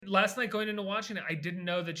last night going into watching it, I didn't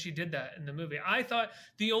know that she did that in the movie. I thought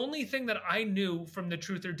the only thing that I knew from the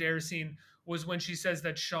Truth or Dare scene was when she says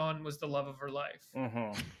that Sean was the love of her life.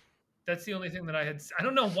 Mm-hmm. That's the only thing that I had. I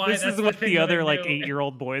don't know why. This is what the other like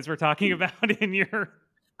 8-year-old boys were talking about in your.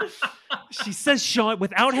 She says Sean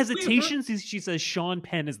without hesitation. She says Sean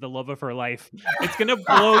Penn is the love of her life. It's gonna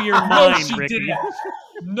blow your mind, she Ricky. Didn't.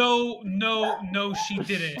 No, she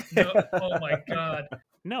didn't. No, oh my God.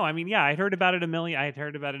 No, I mean, yeah, I had heard about it a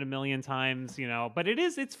million times, you know. But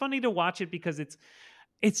it's funny to watch it because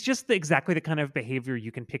it's just exactly the kind of behavior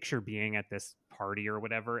you can picture being at this party or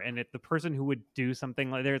whatever. And the person who would do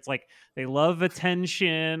something like that, it's like they love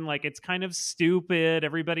attention. Like it's kind of stupid.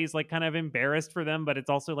 Everybody's like kind of embarrassed for them, but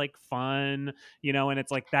it's also like fun, you know. And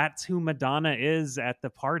it's like that's who Madonna is at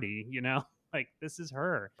the party, you know. Like this is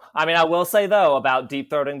her. I mean, I will say though about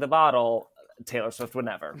deep throating the bottle, Taylor Swift would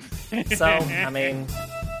never. So I mean.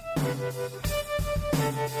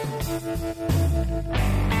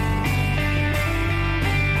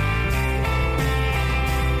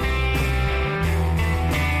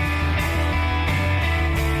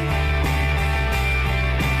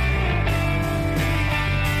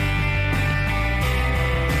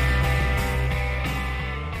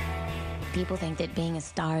 People think that being a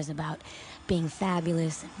star is about being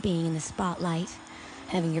fabulous, being in the spotlight,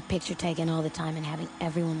 having your picture taken all the time and having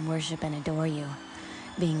everyone worship and adore you.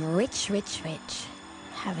 Being rich,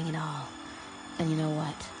 having it all. And you know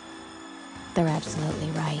what? They're absolutely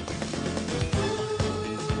right.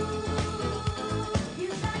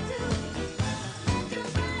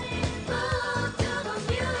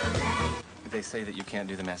 They say that you can't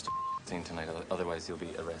do the master scene tonight, otherwise you'll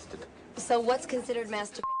be arrested. So what's considered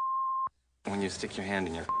master? When you stick your hand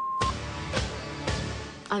in your...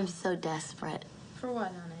 I'm so desperate. For what,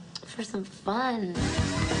 honey? For some fun.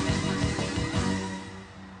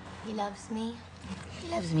 He loves me. He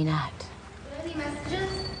loves me not. Any messages?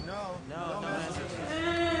 No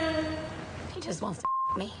messages. He just wants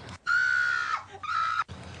to me.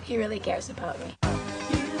 He really cares about me.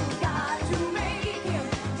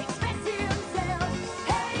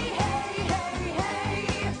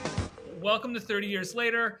 Welcome to 30 Years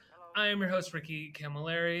Later. I am your host, Ricky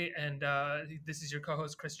Camilleri, and this is your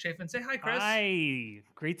co-host, Chris Chafin. Say hi, Chris. Hi.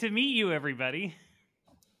 Great to meet you, everybody.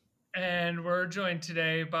 And we're joined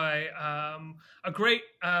today by a great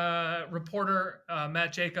reporter,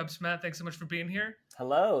 Matt Jacobs. Matt, thanks so much for being here.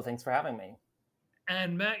 Hello, thanks for having me.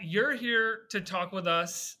 And Matt, you're here to talk with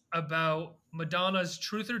us about Madonna's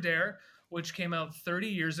Truth or Dare, which came out 30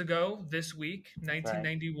 years ago this week,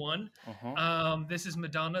 1991. Right. Uh-huh. This is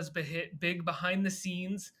Madonna's big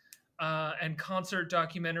behind-the-scenes and concert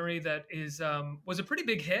documentary that was a pretty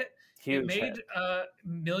big hit. Huge it made hit.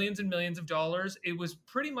 Millions and millions of dollars. It was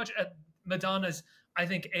pretty much at Madonna's, I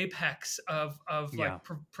think, apex of like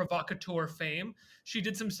provocateur fame. She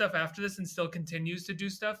did some stuff after this and still continues to do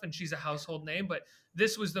stuff, and she's a household name. But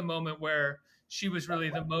this was the moment where she was really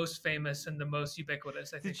the most famous and the most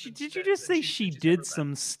ubiquitous. I think. Did you just say she did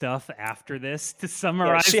some stuff after this to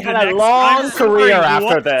summarize? Yeah, she had a long career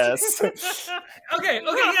after this. Okay,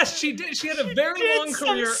 yes, she did. She had a very long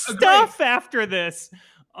career. Stuff after this.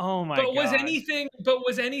 Oh my god! Was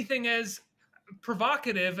anything as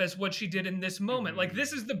provocative as what she did in this moment? Like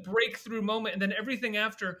this is the breakthrough moment, and then everything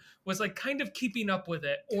after was like kind of keeping up with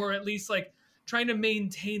it, or at least like trying to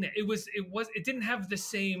maintain it. It didn't have the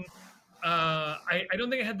same. I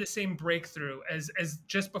don't think it had the same breakthrough as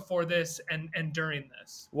just before this and during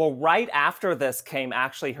this. Well, right after this came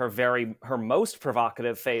actually her most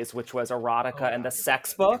provocative phase, which was Erotica and the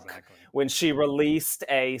Sex Book, when she released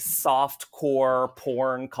a soft-core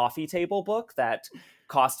porn coffee table book that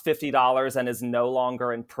cost $50 and is no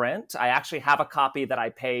longer in print. I actually have a copy that I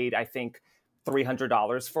paid, I think,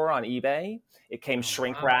 $300 for on eBay. It came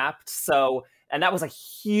shrink-wrapped. So, and that was a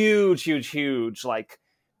huge, like,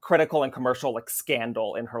 critical and commercial like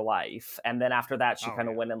scandal in her life. And then after that, she kind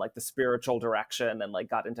of went in like the spiritual direction and like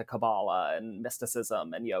got into Kabbalah and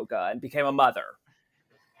mysticism and yoga and became a mother.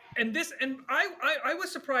 And I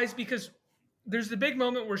was surprised because there's the big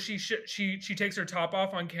moment where she takes her top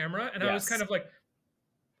off on camera, and I was kind of like,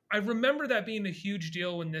 I remember that being a huge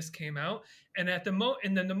deal when this came out, and the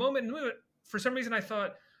moment for some reason I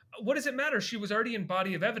thought, what does it matter? She was already in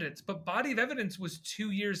Body of Evidence, but Body of Evidence was 2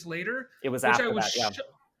 years later. It was after that,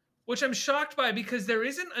 which I'm shocked by, because there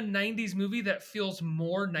isn't a 90s movie that feels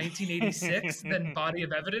more 1986 than Body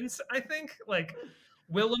of Evidence, I think. Like,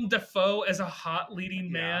 Willem Dafoe as a hot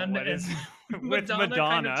leading man, and Madonna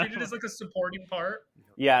kind of treated as like a supporting part.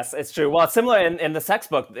 Yes, it's true. Well, it's similar in the Sex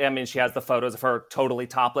Book. I mean, she has the photos of her totally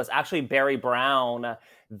topless. Actually, Barry Brown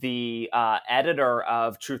the editor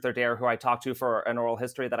of Truth or Dare, who I talked to for an oral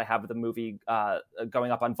history that I have of the movie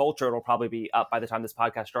going up on Vulture. It'll probably be up by the time this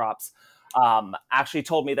podcast drops. Actually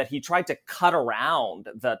told me that he tried to cut around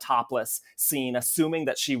the topless scene, assuming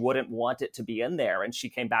that she wouldn't want it to be in there. And she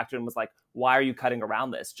came back to him and was like, why are you cutting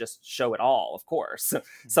around this? Just show it all, of course.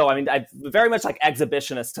 So, I mean, I very much like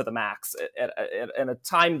exhibitionist to the max in a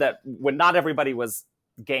time that when not everybody was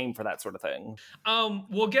game for that sort of thing.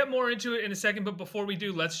 We'll get more into it in a second, but before we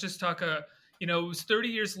do, let's just talk it was 30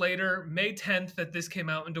 years later, May 10th, that this came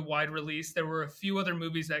out into wide release. There were a few other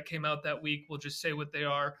movies that came out that week. We'll just say what they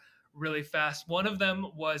are really fast. One of them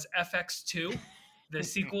was FX2, the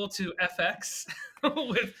sequel to FX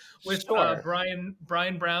with Sure. Brian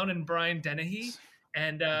Brown and Brian Dennehy.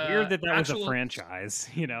 And weird that was a franchise,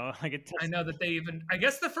 I know that I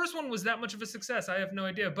guess the first one was that much of a success. I have no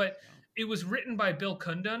idea, but it was written by Bill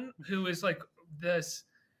Kundun, who is like this.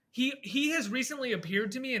 He has recently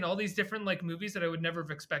appeared to me in all these different like movies that I would never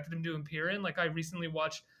have expected him to appear in. Like I recently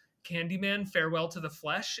watched Candyman: Farewell to the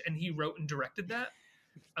Flesh, and he wrote and directed that.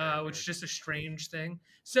 Which is just a strange thing.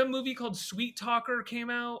 Some movie called Sweet Talker came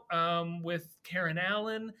out with Karen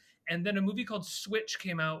Allen, and then a movie called Switch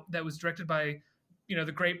came out that was directed by,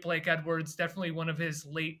 the great Blake Edwards. Definitely one of his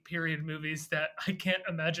late period movies that I can't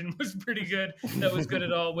imagine was pretty good. That was good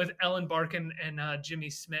at all, with Ellen Barkin and Jimmy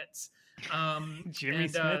Smits.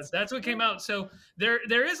 Smits. That's what came out. So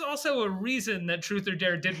there is also a reason that Truth or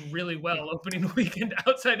Dare did really well opening weekend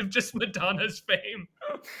outside of just Madonna's fame.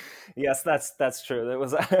 Yes, that's true. There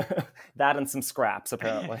was that and some scraps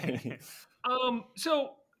apparently.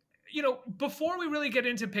 So before we really get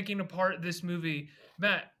into picking apart this movie,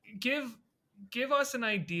 Matt, give us an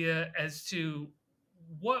idea as to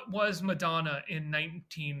what was Madonna in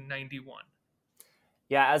 1991.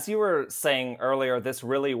 Yeah, as you were saying earlier, this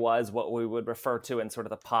really was what we would refer to in sort of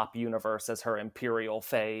the pop universe as her imperial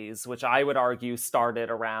phase, which I would argue started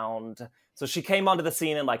around... So she came onto the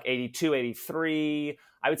scene in like 82, 83.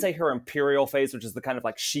 I would say her imperial phase, which is the kind of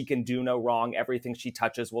like she can do no wrong, everything she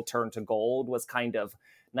touches will turn to gold, was kind of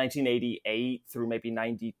 1988 through maybe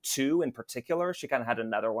 92 in particular. She kind of had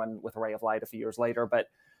another one with Ray of Light a few years later, but...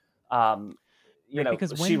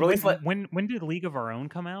 because she released when did League of Our Own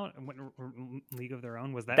come out? When League of Their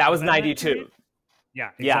Own was that? That was 92.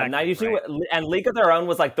 Yeah, exactly, yeah, 92, right. And League of Their Own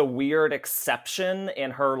was like the weird exception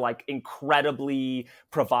in her like incredibly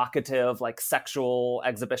provocative, like sexual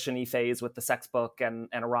exhibition-y phase with the sex book and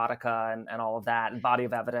erotica and all of that, and Body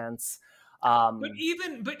of Evidence. But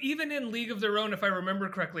even in League of Their Own, if I remember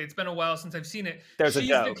correctly, it's been a while since I've seen it.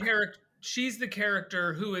 She's the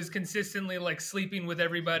character who is consistently like sleeping with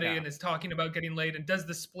everybody and is talking about getting laid and does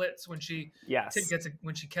the splits when she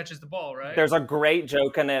when she catches the ball, right? There's a great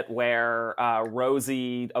joke in it where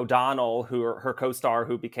Rosie O'Donnell, her co-star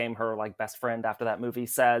who became her like best friend after that movie,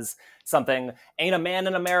 says something, "Ain't a man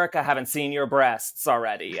in America haven't seen your breasts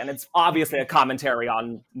already," and it's obviously a commentary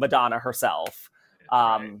on Madonna herself.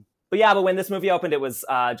 But when this movie opened, it was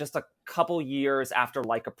just a couple years after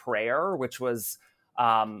Like a Prayer, which was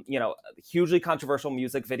hugely controversial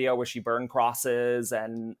music video where she burned crosses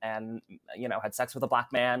and had sex with a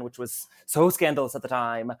black man, which was so scandalous at the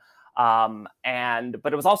time.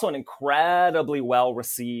 But it was also an incredibly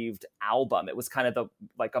well-received album. It was kind of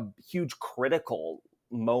a huge critical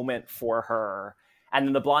moment for her. And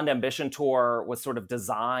then the Blonde Ambition tour was sort of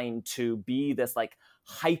designed to be this like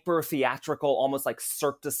hyper theatrical, almost like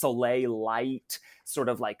Cirque du Soleil light sort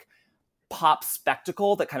of like pop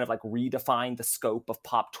spectacle that kind of like redefined the scope of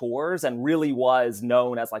pop tours and really was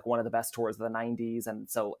known as like one of the best tours of the 90s. And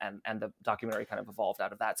so, and the documentary kind of evolved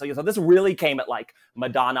out of that. So this really came at like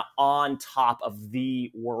Madonna on top of the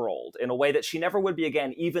world in a way that she never would be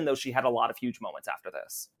again, even though she had a lot of huge moments after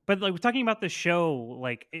this. But like we're talking about the show,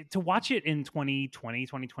 like to watch it in 2020,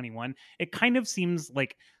 2021, it kind of seems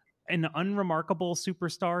like an unremarkable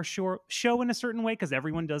superstar show in a certain way, because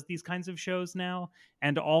everyone does these kinds of shows now,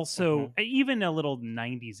 and also even a little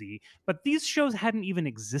 90s-y, but these shows hadn't even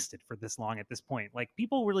existed for this long at this point. Like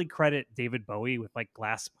people really credit David Bowie with like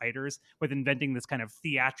Glass Spiders with inventing this kind of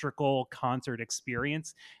theatrical concert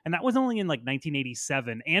experience, and that was only in like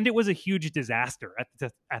 1987, and it was a huge disaster at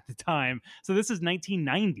the time. So this is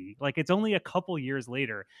 1990, like it's only a couple years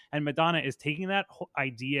later, and Madonna is taking that whole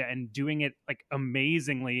idea and doing it like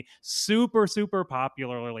amazingly, super, super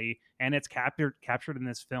popularly, and it's captured in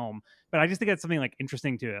this film. But I just think that's something like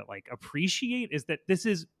interesting to like appreciate, is that this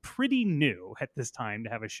is pretty new at this time to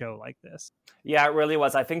have a show like this. Yeah, it really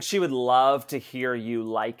was. I think she would love to hear you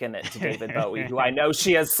liken it to David Bowie, who I know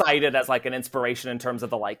she has cited as like an inspiration in terms of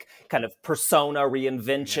the like kind of persona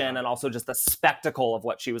reinvention and also just the spectacle of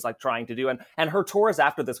what she was like trying to do. And her tours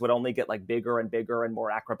after this would only get like bigger and bigger and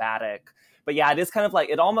more acrobatic. But yeah, it is kind of like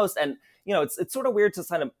it almost, and you know, it's sort of weird to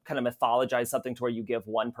kind of mythologize something to where you give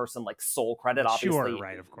one person like sole credit, obviously, sure,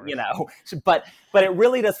 right, of course, you know, but it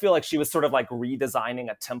really does feel like she was sort of like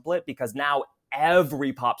redesigning a template, because now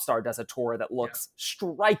every pop star does a tour that looks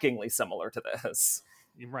strikingly similar to this.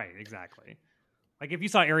 Right, exactly. Like if you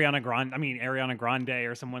saw Ariana Grande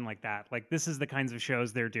or someone like that, like this is the kinds of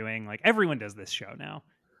shows they're doing. Like everyone does this show now.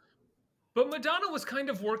 But Madonna was kind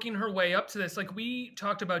of working her way up to this. Like we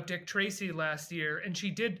talked about Dick Tracy last year, and she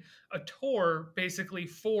did a tour basically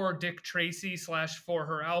for Dick Tracy / for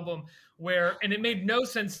her album where, and it made no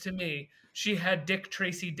sense to me, she had Dick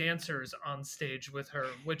Tracy dancers on stage with her,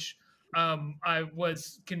 which I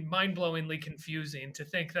was mind-blowingly confusing to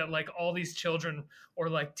think that like all these children or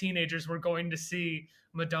like teenagers were going to see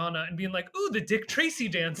Madonna and being like, ooh, the Dick Tracy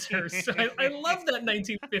dancers. I love that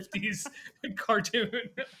 1950s cartoon.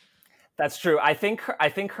 That's true. I think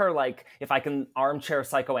her like, if I can armchair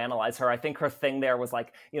psychoanalyze her, I think her thing there was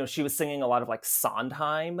like, you know, she was singing a lot of like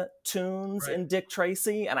Sondheim tunes in Dick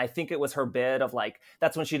Tracy, and I think it was her bid of like,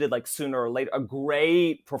 that's when she did like Sooner or Later, a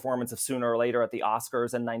great performance of Sooner or Later at the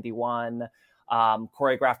Oscars in '91,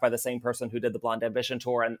 choreographed by the same person who did the Blonde Ambition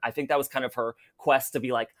tour, and I think that was kind of her quest to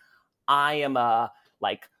be like, I am a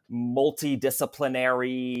like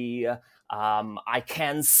multidisciplinary. I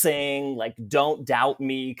can sing, like, don't doubt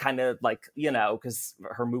me, kind of like, you know, because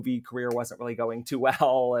her movie career wasn't really going too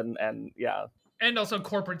well. And yeah. And also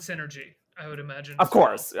corporate synergy, I would imagine. Of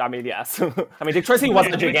course. I mean, yes. I mean, Dick Tracy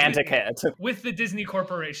wasn't a gigantic hit. With the Disney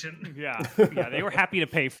Corporation. Yeah. Yeah. They were happy to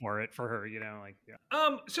pay for it for her, you know, like, yeah.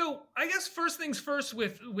 So I guess first things first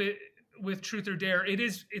with Truth or Dare,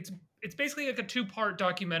 it's basically like a 2-part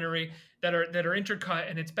documentary that are intercut,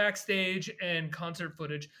 and it's backstage and concert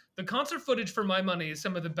footage. The concert footage, for my money, is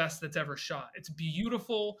some of the best that's ever shot. It's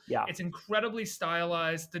beautiful. Yeah. It's incredibly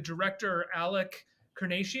stylized. The director, Alec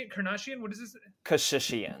Kardashian, what is this?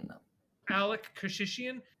 Kashishian. Alec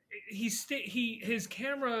Kardashian. His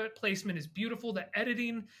camera placement is beautiful. The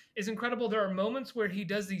editing is incredible. There are moments where he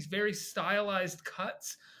does these very stylized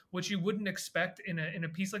cuts, which you wouldn't expect in a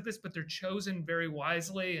piece like this, but they're chosen very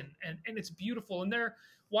wisely, and it's beautiful. And they're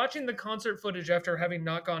watching the concert footage after having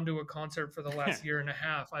not gone to a concert for the last year and a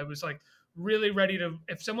half. I was like really ready to,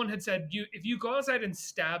 if someone had said, if you go outside and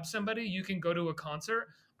stab somebody, you can go to a concert,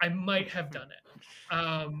 I might have done it.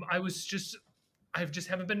 I just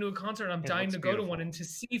haven't been to a concert. I'm dying to go to one, and to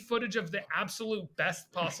see footage of the absolute best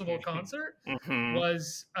possible concert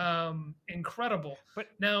was incredible. But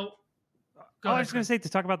now, I was going to say, to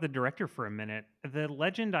talk about the director for a minute, the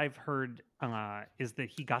legend I've heard is that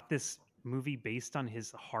he got this movie based on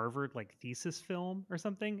his Harvard like thesis film or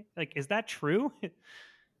something. Like, is that true?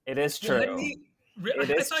 It is true. I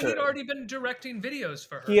thought he'd already been directing videos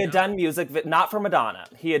for her. He had done music, not for Madonna.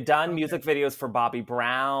 He had done music videos for Bobby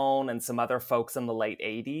Brown and some other folks in the late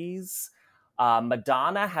 80s.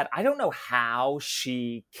 Madonna had, I don't know how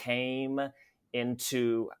she came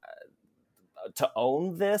into to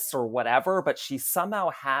own this or whatever, but she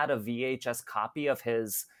somehow had a VHS copy of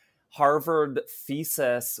his Harvard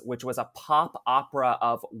thesis, which was a pop opera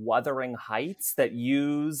of Wuthering Heights that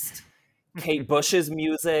used Kate Bush's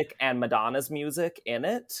music and Madonna's music in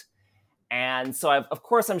it. And so of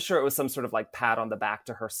course, I'm sure it was some sort of like pat on the back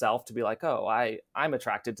to herself to be like, oh, I'm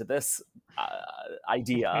attracted to this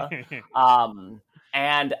idea.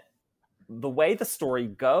 And the way the story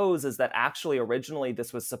goes is that actually originally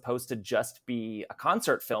this was supposed to just be a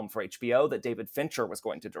concert film for HBO that David Fincher was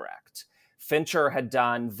going to direct. Fincher had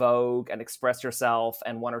done Vogue and Express Yourself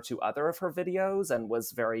and one or two other of her videos and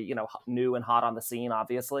was very, you know, new and hot on the scene,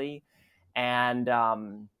 obviously. And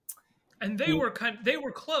they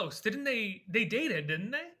were close, didn't they? They dated, didn't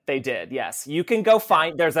they? They did, yes. You can go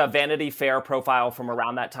find, there's a Vanity Fair profile from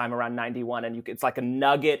around that time, around 91, and it's like a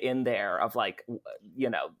nugget in there of like, you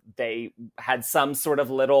know, they had some sort of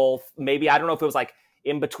little, maybe, I don't know if it was like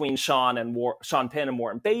in between Sean Penn and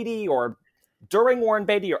Warren Beatty, or during Warren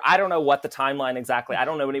Beatty, or I don't know what the timeline exactly. I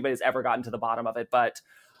don't know if anybody's ever gotten to the bottom of it, but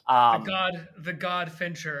the God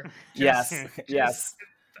Fincher. Yes.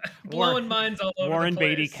 Blowing minds all over Warren the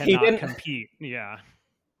place. Beatty cannot compete. Yeah.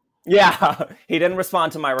 Yeah, he didn't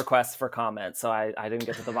respond to my request for comment, so I didn't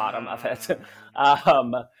get to the bottom of it.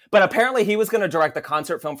 But apparently he was going to direct the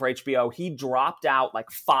concert film for HBO. He dropped out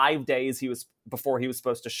like 5 days before he was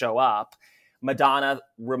supposed to show up. Madonna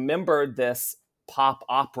remembered this pop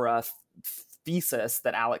opera thesis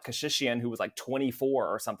that Alec Kashishian, who was like 24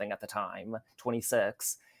 or something at the time,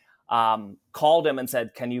 26, called him and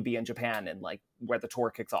said, "Can you be in Japan in like where the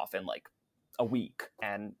tour kicks off in like a week?"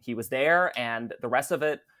 And he was there, and the rest of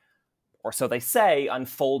it, or so they say,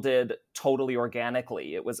 unfolded totally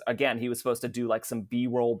organically. It was, again, he was supposed to do like some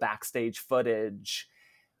B-roll backstage footage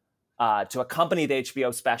to accompany the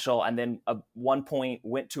HBO special, and then at one point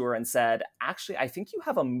went to her and said, "Actually, I think you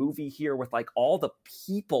have a movie here with like all the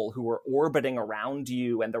people who are orbiting around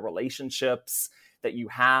you and the relationships that you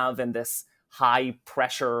have in this high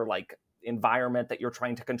pressure like environment that you're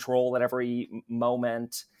trying to control at every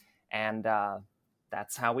moment." And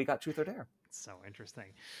that's how we got Truth or Dare. So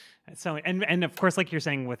interesting. So and of course, like you're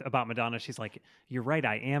saying about Madonna, she's like, "You're right,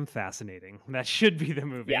 I am fascinating. That should be the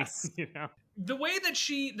movie." Yes. You know, the way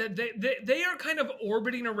that they are kind of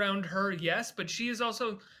orbiting around her, yes, but she is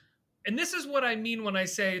also, and this is what I mean when I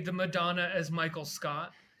say the Madonna as Michael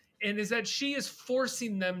Scott, and is that she is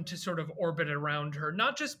forcing them to sort of orbit around her,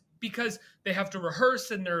 not just because they have to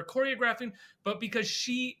rehearse and they're choreographing, but because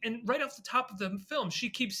she, and right off the top of the film, she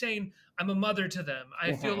keeps saying, "I'm a mother to them.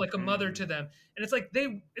 I feel like a mother to them." And it's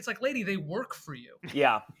like, lady, they work for you.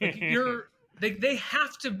 Yeah. Like they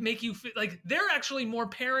have to make you feel like they're actually more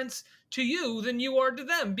parents to you than you are to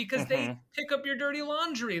them, because they pick up your dirty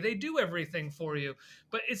laundry. They do everything for you.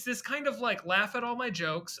 But it's this kind of like, laugh at all my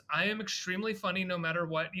jokes. I am extremely funny no matter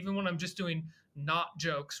what, even when I'm just doing not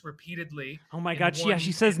jokes repeatedly. Oh my God.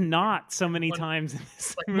 She says "not" so many times. In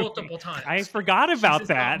this like movie. Multiple times. I forgot about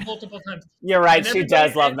that. Multiple times. You're right. She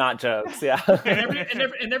does love not jokes. Yeah.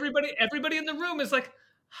 And everybody in the room is like,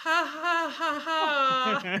 "Ha ha ha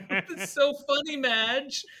ha." It's so funny,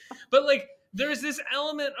 Madge. But like, there's this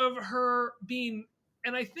element of her being,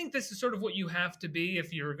 and I think this is sort of what you have to be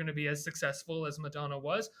if you're going to be as successful as Madonna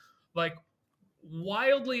was, like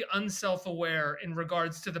wildly unself-aware in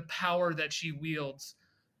regards to the power that she wields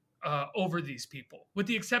over these people, with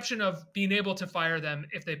the exception of being able to fire them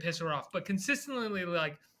if they piss her off, but consistently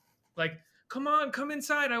like, "Come on, come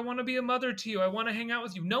inside. I want to be a mother to you. I want to hang out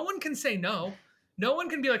with you." No one can say no. No one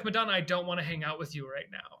can be like, "Madonna, I don't want to hang out with you right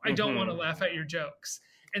now. I don't want to laugh at your jokes."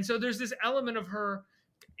 And so there's this element of her,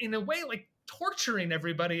 in a way, like torturing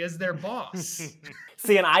everybody as their boss.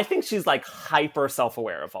 See, and I think she's like hyper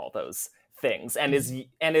self-aware of all those things, and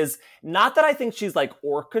is not that I think she's like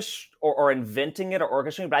or inventing it or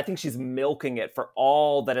orchestrating, but I think she's milking it for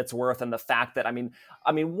all that it's worth. And the fact that, I mean,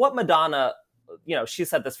 what Madonna, you know, she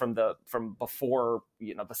said this from before,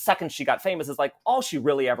 you know, the second she got famous, is like, all she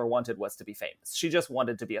really ever wanted was to be famous. She just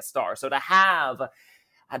wanted to be a star. So to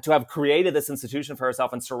have created this institution for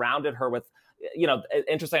herself and surrounded her with, you know,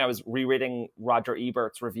 interesting. I was rereading Roger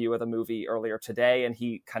Ebert's review of the movie earlier today, and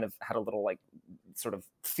he kind of had a little like sort of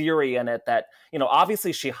theory in it that, you know,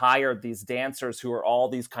 obviously she hired these dancers who are all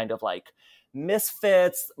these kind of like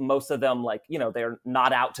misfits. Most of them, like, you know, they're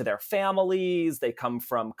not out to their families. They come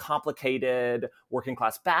from complicated working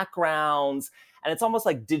class backgrounds. And it's almost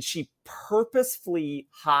like, did she purposefully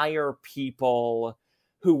hire people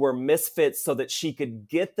who were misfits so that she could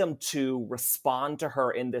get them to respond to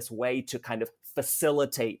her in this way to kind of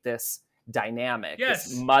facilitate this dynamic,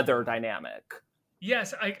 this mother dynamic?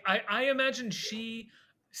 Yes, I imagine she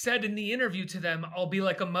said in the interview to them, "I'll be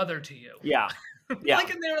like a mother to you." Yeah. Yeah.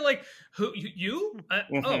 Like, and they were like, "Who, you?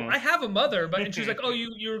 Oh, I have a mother," but and she's like, "Oh,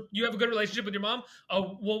 you have a good relationship with your mom?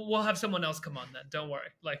 Oh, we'll have someone else come on then. Don't worry.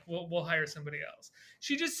 Like, we'll hire somebody else."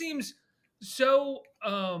 She just seems so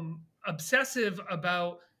obsessive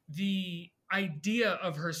about the idea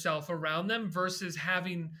of herself around them versus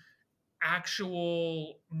having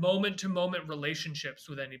actual moment-to-moment relationships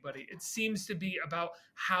with anybody. It seems to be about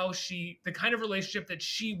how the kind of relationship that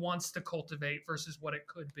she wants to cultivate versus what it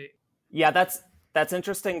could be. Yeah, that's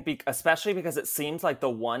interesting, especially because it seems like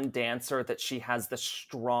the one dancer that she has the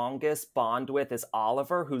strongest bond with is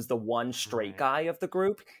Oliver, who's the one straight guy of the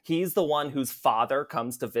group. He's the one whose father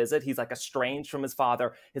comes to visit. He's like estranged from his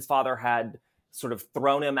father. His father had sort of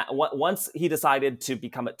thrown him out. Once he decided to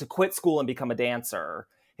quit school and become a dancer,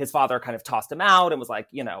 his father kind of tossed him out and was like,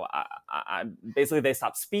 you know, basically they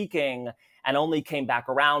stopped speaking, and only came back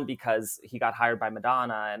around because he got hired by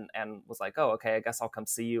Madonna and was like, "Oh, okay, I guess I'll come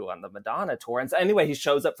see you on the Madonna tour." And so anyway, he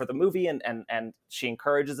shows up for the movie and she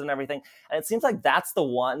encourages and everything. And it seems like that's the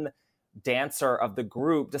one dancer of the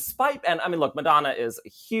group, despite, and I mean, look, Madonna is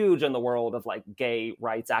huge in the world of like gay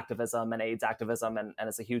rights activism and AIDS activism, and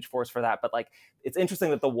is a huge force for that. But like, it's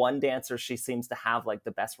interesting that the one dancer she seems to have like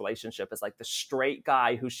the best relationship is like the straight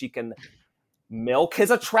guy who she can milk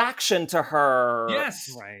his attraction to her.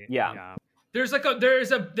 Yes. Right. Yeah. There's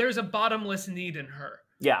a bottomless need in her.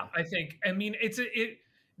 Yeah. I think. I mean,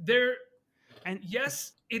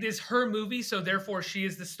 yes, it is her movie, so therefore she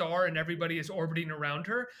is the star and everybody is orbiting around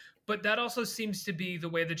her. But that also seems to be the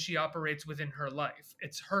way that she operates within her life.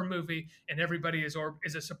 It's her movie, and everybody is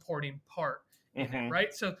a supporting part in it,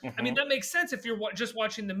 right? So, I mean, that makes sense if you're just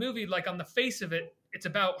watching the movie. Like, on the face of it, it's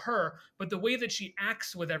about her. But the way that she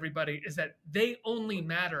acts with everybody is that they only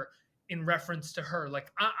matter in reference to her.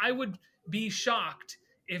 Like, I would be shocked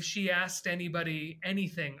if she asked anybody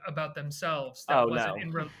anything about themselves that wasn't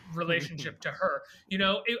in relationship to her. You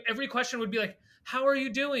know, every question would be like, how are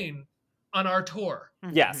you doing on our tour?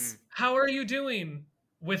 Yes. How are you doing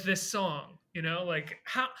with this song? You know, like,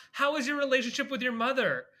 how is your relationship with your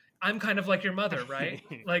mother? I'm kind of like your mother, right?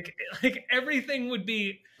 like everything would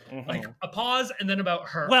be like a pause and then about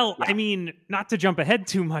her. Well, I mean, not to jump ahead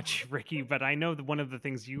too much, Ricky, but I know that one of the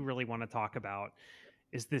things you really want to talk about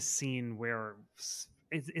is this scene where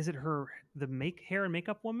is it the hair and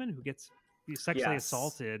makeup woman who gets sexually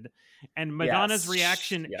assaulted, and Madonna's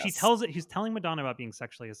reaction, he's telling Madonna about being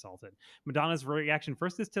sexually assaulted. Madonna's reaction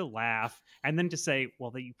first is to laugh and then to say,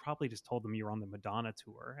 well, you probably just told them you were on the Madonna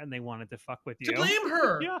tour and they wanted to fuck with you. To blame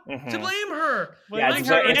her. To blame her.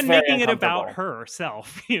 And making it about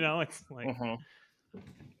herself, you know, it's like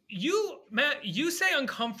Matt, you say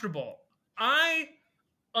uncomfortable. I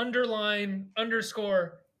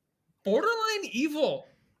underscore borderline evil.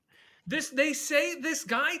 They say this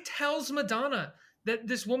guy tells Madonna that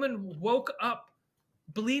this woman woke up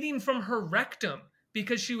bleeding from her rectum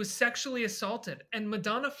because she was sexually assaulted, and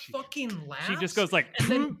Madonna fucking laughs. She just goes like,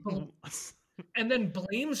 and then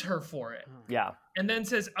blames her for it. Yeah, and then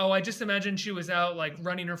says, "Oh, I just imagined she was out like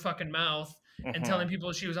running her fucking mouth and telling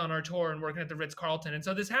people she was on our tour and working at the Ritz-Carlton, and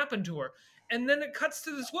so this happened to her." And then it cuts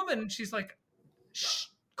to this woman, and she's like,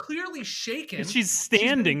 clearly shaken. And she's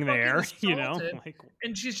standing there, you know,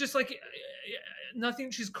 and she's just like, nothing.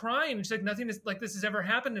 She's crying. She's like, nothing is like this has ever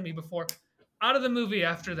happened to me before. Out of the movie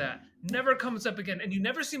after that, never comes up again. And you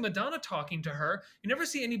never see Madonna talking to her. You never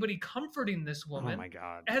see anybody comforting this woman. Oh my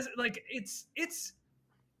God. As like, it's,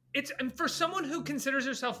 and for someone who considers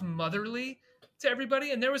herself motherly to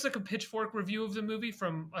everybody, and there was like a Pitchfork review of the movie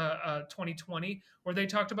from 2020 where they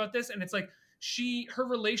talked about this, and it's like her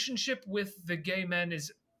relationship with the gay men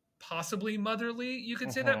is possibly motherly, you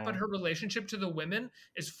could say that, but her relationship to the women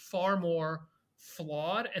is far more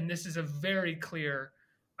flawed, and this is a very clear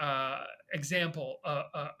example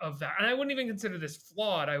of that. And I wouldn't even consider this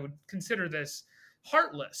flawed. I would consider this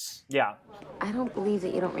heartless. Yeah. I don't believe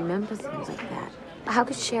that you don't remember things like that. How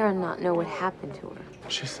could Sharon not know what happened to her?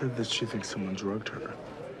 She said that she thinks someone drugged her.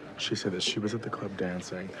 She said that she was at the club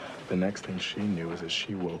dancing. The next thing she knew is that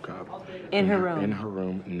she woke up in her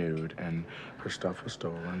room nude, and her stuff was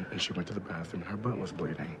stolen, and she went to the bathroom and her butt was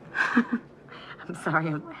bleeding. I'm sorry,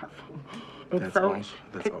 I'm laughing.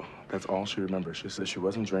 That's all she remembers. She said she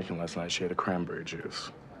wasn't drinking last night. She had a cranberry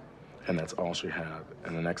juice, and that's all she had.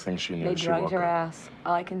 And the next thing she knew, she drugged her ass.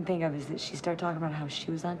 All I can think of is that she started talking about how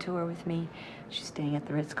she was on tour with me. She's staying at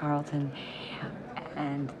the Ritz-Carlton.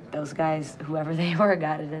 And those guys, whoever they were,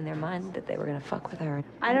 got it in their mind that they were gonna fuck with her.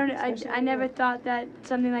 I never thought that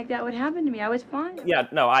something like that would happen to me. I was fine. Yeah,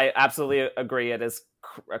 no, I absolutely agree. It is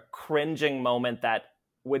a cringing moment that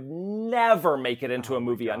would never make it into a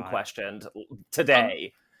movie unquestioned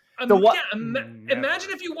today.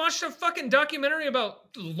 Imagine if you watched a fucking documentary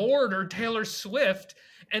about Lorde or Taylor Swift,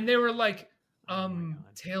 and they were like,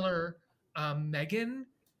 Taylor, Megan,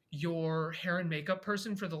 your hair and makeup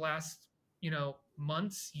person for the last,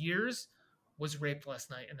 months, years, was raped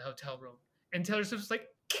last night in a hotel room. And Taylor Swift was like,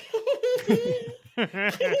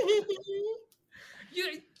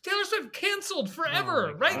 Taylor Swift canceled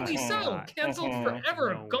forever, rightly so. Canceled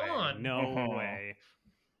forever, gone. No way.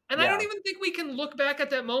 And I don't even think we can look back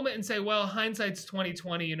at that moment and say, well, hindsight's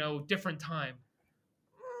 2020, different time.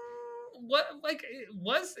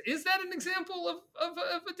 Is that an example of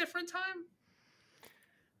a different time?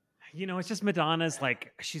 It's just Madonna's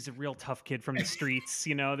like, she's a real tough kid from the streets.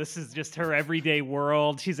 This is just her everyday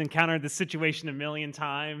world. She's encountered this situation a million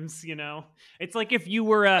times. It's like if you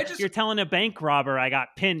were, you're telling a bank robber, I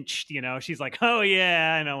got pinched, she's like, oh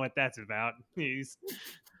yeah, I know what that's about. I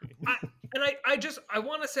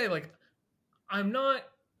want to say, like, I'm not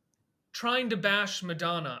trying to bash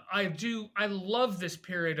Madonna. I love this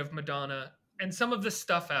period of Madonna and some of the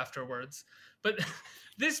stuff afterwards. but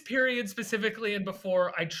this period specifically and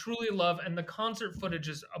before, I truly love, and the concert footage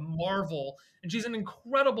is a marvel, and she's an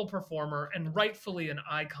incredible performer and rightfully an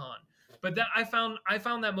icon. But that I found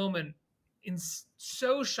that moment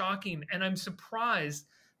so shocking, and I'm surprised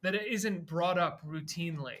that it isn't brought up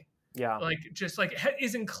routinely. Yeah. Like, just like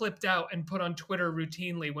isn't clipped out and put on Twitter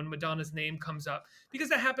routinely when Madonna's name comes up, because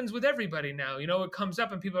that happens with everybody now. You know, it comes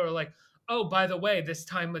up and people are like, oh, by the way, this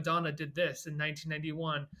time Madonna did this in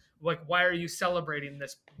 1991. Like, why are you celebrating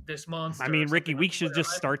this monster? I mean, Ricky, we should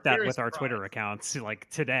just start that with our Twitter accounts like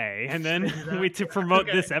today, and then to promote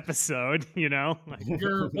this episode, you know?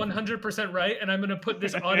 You're 100% right, and I'm going to put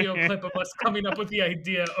this audio clip of us coming up with the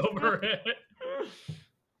idea over it.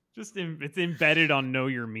 Just it's embedded on Know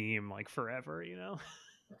Your Meme like forever, you know?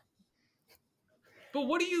 But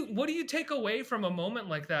what do you take away from a moment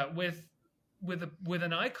like that with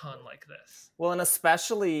an icon like this? Well, and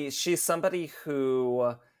especially she's somebody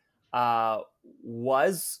who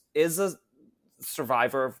is a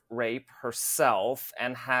survivor of rape herself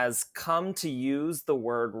and has come to use the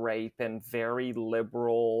word rape in very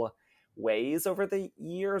liberal ways over the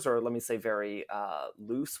years, or let me say very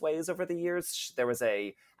loose ways over the years. There was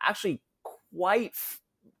a actually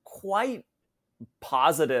quite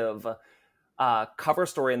positive cover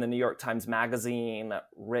story in the New York Times Magazine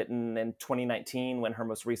written in 2019 when her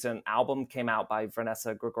most recent album came out by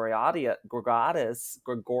Vanessa Grigoriadis.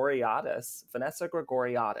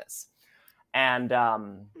 And I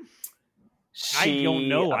don't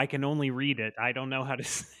know. I can only read it. I don't know how to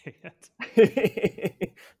say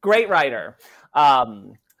it. Great writer.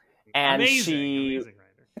 And amazing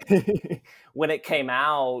writer. When it came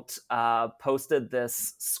out, posted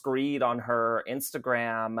this screed on her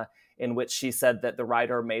Instagram in which she said that the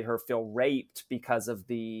writer made her feel raped because of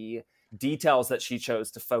the details that she chose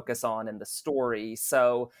to focus on in the story.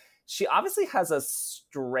 So she obviously has a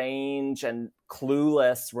strange and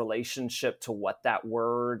clueless relationship to what that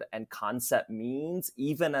word and concept means,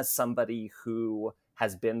 even as somebody who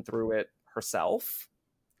has been through it herself.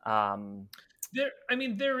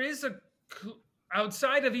 There is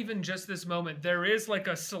outside of even just this moment, there is like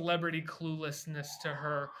a celebrity cluelessness to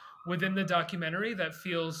her within the documentary that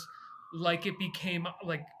feels like it became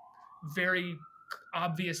like very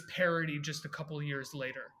obvious parody just a couple years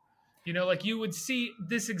later. You know, like you would see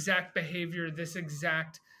this exact behavior, this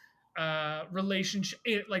exact relationship,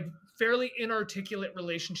 like fairly inarticulate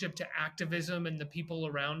relationship to activism and the people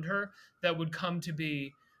around her that would come to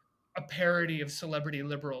be a parody of celebrity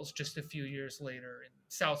liberals just a few years later in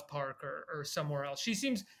South Park or somewhere else. She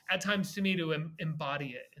seems at times to me to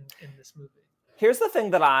embody it in this movie. Here's the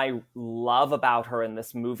thing that I love about her in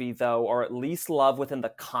this movie, though, or at least love within the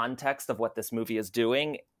context of what this movie is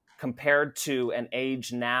doing, compared to an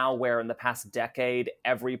age now where in the past decade,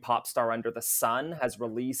 every pop star under the sun has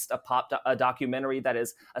released a documentary that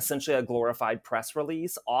is essentially a glorified press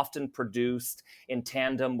release, often produced in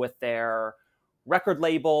tandem with their record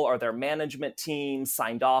label or their management team,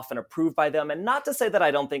 signed off and approved by them. And not to say that I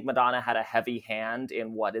don't think Madonna had a heavy hand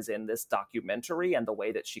in what is in this documentary and the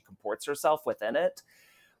way that she comports herself within it.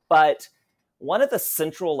 But one of the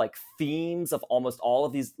central themes of almost all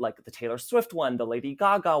of these, like the Taylor Swift one, the Lady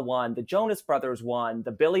Gaga one, the Jonas Brothers one,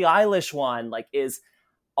 the Billie Eilish one, is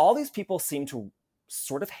all these people seem to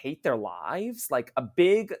sort of hate their lives. Like a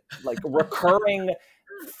big, recurring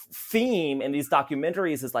theme in these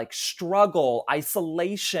documentaries is struggle,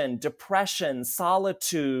 isolation, depression,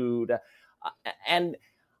 solitude, and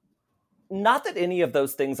not that any of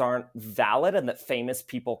those things aren't valid and that famous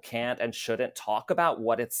people can't and shouldn't talk about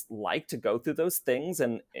what it's like to go through those things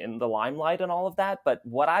and in the limelight and all of that. But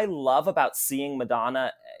what I love about seeing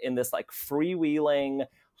Madonna in this freewheeling,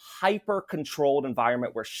 hyper-controlled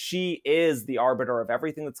environment where she is the arbiter of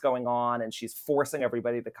everything that's going on and she's forcing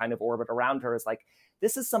everybody to kind of orbit around her is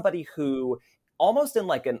this is somebody who almost in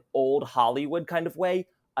an old Hollywood kind of way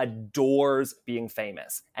adores being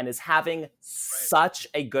famous and is having such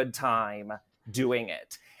a good time doing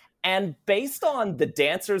it. And based on the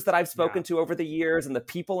dancers that I've spoken to over the years and the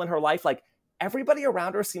people in her life, everybody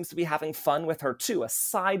around her seems to be having fun with her too,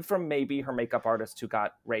 aside from maybe her makeup artist who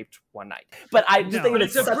got raped one night. But I just think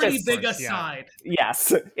it's a pretty big aside.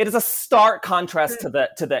 Yes, it is a stark contrast to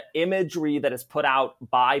the imagery that is put out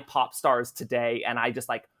by pop stars today, and I just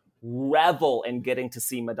revel in getting to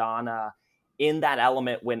see Madonna in that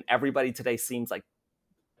element when everybody today seems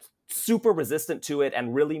super resistant to it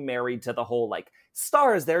and really married to the whole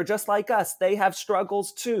stars, they're just like us, they have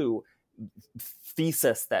struggles too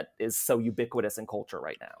thesis that is so ubiquitous in culture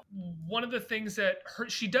right now. One of the things that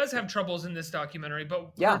she does have troubles in this documentary,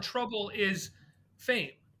 but her trouble is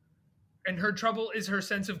fame. and her trouble is her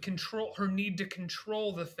sense of control, her need to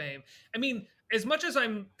control the fame. I mean, as much as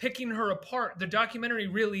I'm picking her apart, the documentary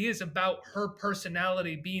really is about her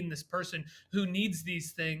personality being this person who needs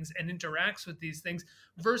these things and interacts with these things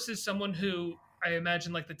versus someone who, I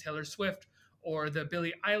imagine, like the Taylor Swift or the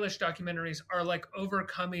Billie Eilish documentaries, are like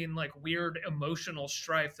overcoming like weird emotional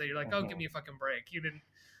strife that you're like, oh, give me a fucking break. You didn't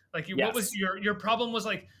like you. Yes. What was your problem? Was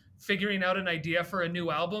like figuring out an idea for a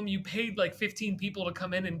new album. You paid like 15 people to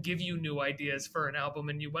come in and give you new ideas for an album,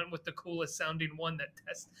 and you went with the coolest sounding one that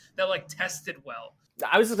tested well.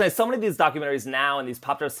 I was just going to say, so many of these documentaries now and these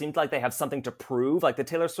pop stars seem like they have something to prove. Like the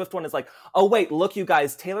Taylor Swift one is like, oh wait, look you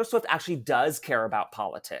guys, Taylor Swift actually does care about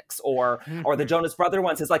politics. Or the Jonas Brother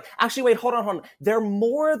ones is like, actually wait, hold on. They're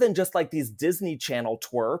more than just like these Disney Channel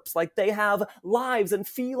twerps. Like they have lives and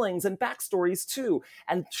feelings and backstories too.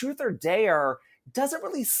 And Truth or Dare doesn't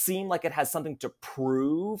really seem like it has something to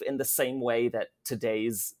prove in the same way that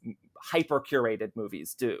today's hyper-curated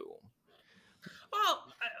movies do. Well,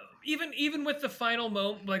 even with the final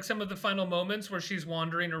moment, like some of the final moments where she's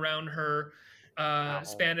wandering around her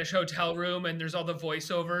Spanish hotel room and there's all the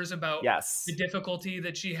voiceovers about the difficulty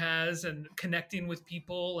that she has and connecting with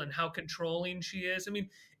people and how controlling she is. I mean,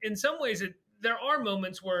 in some ways, there are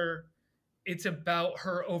moments where it's about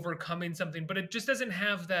her overcoming something, but it just doesn't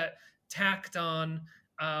have that tacked on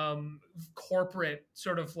corporate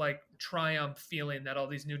sort of like triumph feeling that all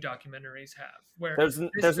these new documentaries have, where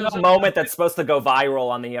there's no moment that's supposed to go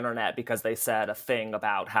viral on the internet because they said a thing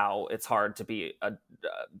about how it's hard to be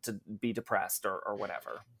depressed or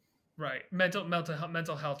whatever. Right.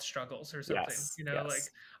 Mental health struggles or something. Yes, like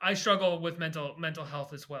I struggle with mental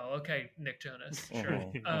health as well. Okay, Nick Jonas,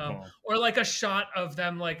 sure. Or like a shot of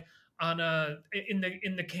them like on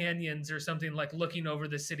in the canyons or something, like looking over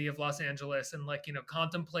the city of Los Angeles and like,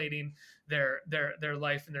 contemplating their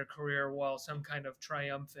life and their career while some kind of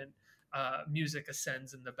triumphant music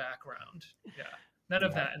ascends in the background. Yeah. None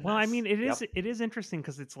of that. Well, I mean, it is interesting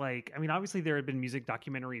because it's like, I mean, obviously there had been music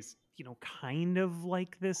documentaries, kind of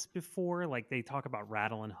like this before. Like they talk about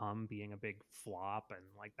Rattle and Hum being a big flop, and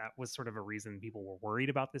like that was sort of a reason people were worried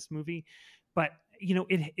about this movie. But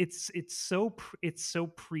it so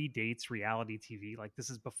predates reality TV. Like this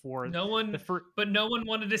is before no one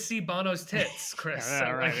wanted to see Bono's tits, Chris.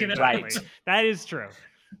 Right. That is true.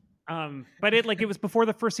 But it was before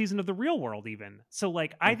the first season of The Real World even. So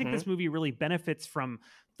like, I think this movie really benefits from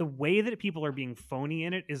the way that people are being phony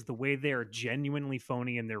in it is the way they are genuinely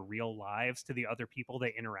phony in their real lives to the other people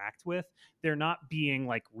they interact with. They're not being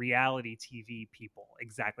like reality TV people.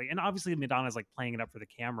 Exactly. And obviously Madonna's like playing it up for the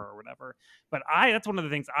camera or whatever. But that's one of the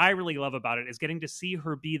things I really love about it is getting to see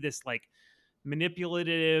her be this like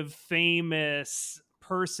manipulative, famous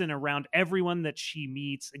person around everyone that she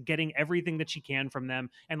meets, getting everything that she can from them,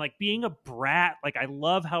 and like being a brat. Like I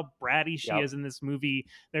love how bratty she is in this movie.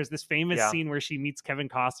 There's this famous scene where she meets Kevin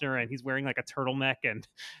Costner and he's wearing like a turtleneck and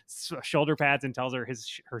shoulder pads and tells her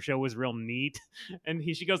her show was real neat, and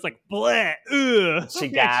she goes like bleh, ugh. She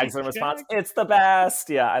gags in response. It's the best.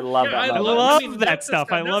 I love that. I love that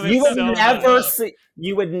stuff. I love it.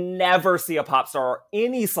 You would never see a pop star or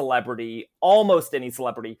any celebrity, almost any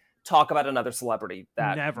celebrity, talk about another celebrity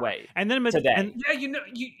that way. And then today.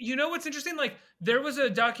 You know what's interesting? Like there was a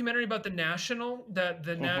documentary about The National that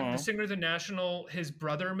the singer of The National, his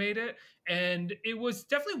brother made it. And it was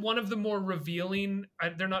definitely one of the more revealing,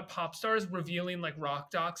 they're not pop stars, revealing like rock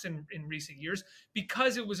docs in recent years,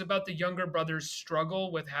 because it was about the younger brother's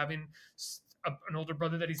struggle with having an older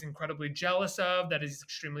brother that he's incredibly jealous of, that is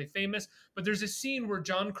extremely famous. But there's a scene where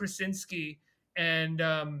John Krasinski and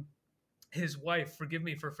his wife, forgive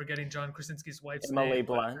me for forgetting John Krasinski's wife's name.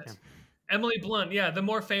 Emily Blunt, the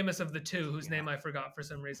more famous of the two, whose name I forgot for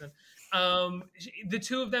some reason. The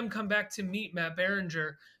two of them come back to meet Matt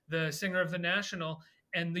Berringer, the singer of The National,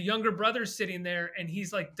 and the younger brother's sitting there, and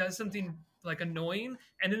he's like, does something like annoying,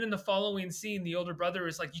 and then in the following scene, the older brother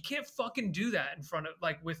is like, you can't fucking do that in front of,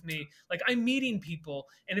 like, with me. Like, I'm meeting people,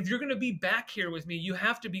 and if you're gonna be back here with me, you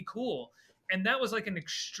have to be cool. And that was like an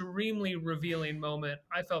extremely revealing moment,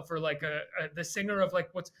 I felt, for like the singer of like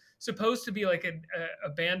what's supposed to be like a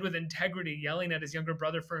band with integrity yelling at his younger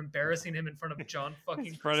brother for embarrassing him in front of John fucking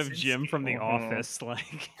in front of Jim from The Office.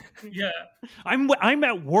 Like, I'm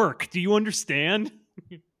at work. Do you understand?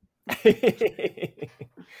 That's the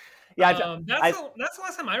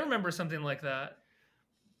last time I remember something like that.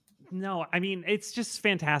 No, I mean, it's just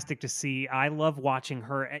fantastic to see. I love watching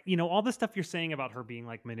her, all the stuff you're saying about her being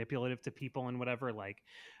like manipulative to people and whatever. Like,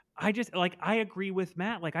 I agree with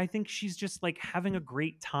Matt. Like, I think she's just like having a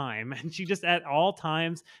great time, and she just at all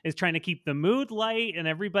times is trying to keep the mood light, and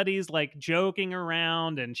everybody's like joking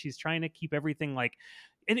around, and she's trying to keep everything like,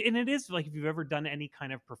 and it is like, if you've ever done any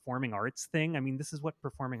kind of performing arts thing, I mean, this is what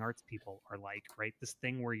performing arts people are like, right? This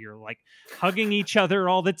thing where you're like hugging each other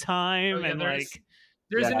all the time, and like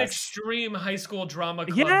there's an extreme high school drama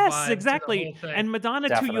club yes, vibe exactly. to the whole thing. And Madonna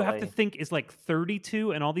Definitely. too, you have to think, is like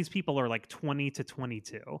 32, and all these people are like 20 to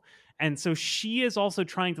 22, and so she is also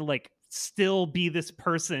trying to like still be this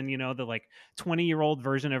person, you know, the like 20-year-old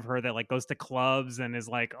version of her that like goes to clubs and is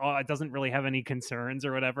like, oh, it doesn't really have any concerns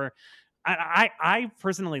or whatever. I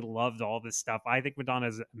personally loved all this stuff. I think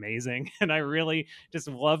Madonna's amazing, and I really just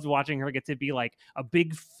loved watching her get to be like a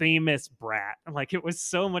big famous brat. Like, it was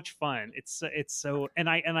so much fun. It's so, and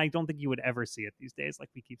I don't think you would ever see it these days, like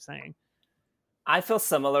we keep saying. I feel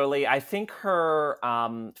similarly. I think her,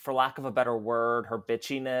 for lack of a better word, her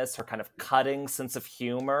bitchiness, her kind of cutting sense of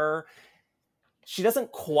humor, she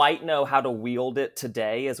doesn't quite know how to wield it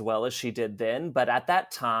today as well as she did then. But at that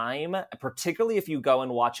time, particularly if you go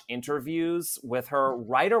and watch interviews with her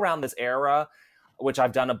right around this era, which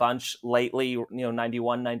I've done a bunch lately, you know,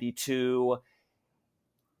 91, 92,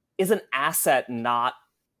 is an asset, not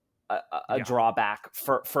a drawback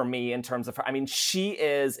for me in terms of her. I mean, she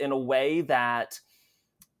is in a way that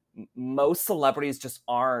most celebrities just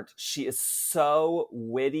aren't. She is so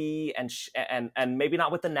witty, and and maybe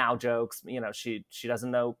not with the now jokes. You know, she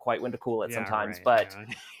doesn't know quite when to cool it sometimes, right,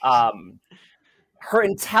 but her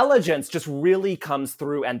intelligence just really comes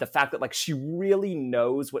through, and the fact that like she really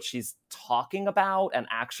knows what she's talking about and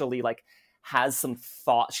actually like has some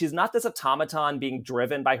thought. She's not this automaton being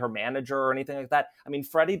driven by her manager or anything like that. I mean,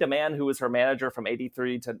 Freddie DeMann, who was her manager from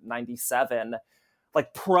 83 to 97,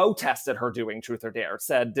 like protested her doing Truth or Dare,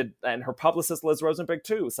 and her publicist Liz Rosenberg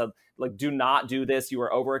too said, like, do not do this. You are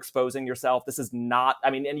overexposing yourself. This is not, I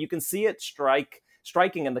mean, and you can see it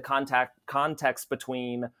striking in the context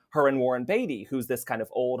between her and Warren Beatty, who's this kind of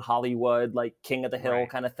old Hollywood, like king of the hill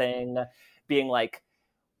kind of thing, being like,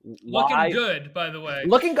 looking good, by the way.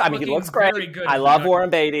 Looking good. I mean, he looks great. Good. I love Warren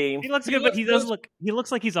Beatty. He looks good, but he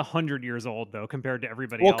looks like he's 100 years old though, compared to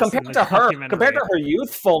everybody else. Well, compared to her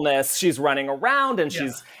youthfulness, she's running around and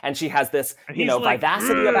she has this, you know, like,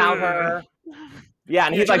 vivacity about her. Yeah,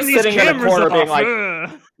 and he's like sitting in a corner being like,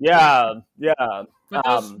 yeah.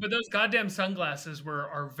 But those goddamn sunglasses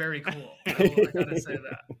are very cool. I gotta say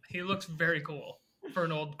that. He looks very cool for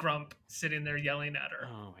an old grump sitting there yelling at her.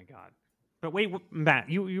 Oh my God. But wait, Matt,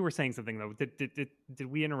 you were saying something though. Did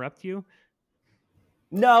we interrupt you?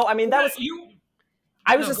 No, I mean, that was you.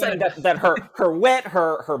 I was just saying that her wit,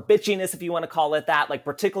 her bitchiness, if you want to call it that, like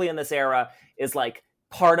particularly in this era, is like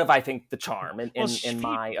part of, I think, the charm in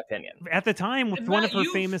my opinion. At the time, one of her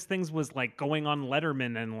famous things was like going on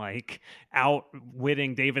Letterman and like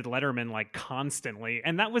outwitting David Letterman like constantly.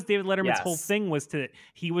 And that was David Letterman's whole thing, was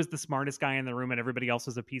he was the smartest guy in the room and everybody else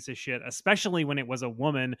was a piece of shit, especially when it was a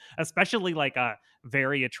woman, especially like a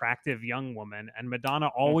very attractive young woman. And Madonna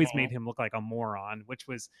always made him look like a moron, which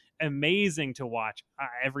was amazing to watch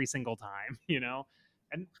every single time, you know?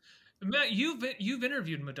 And Matt, you've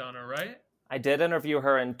interviewed Madonna, right? I did interview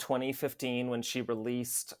her in 2015 when she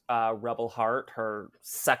released Rebel Heart, her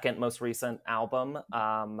second most recent album.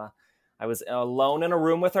 I was alone in a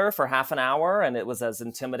room with her for half an hour, and it was as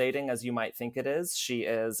intimidating as you might think it is. She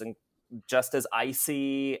is just as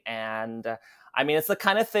icy, and I mean, it's the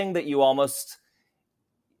kind of thing that you almost,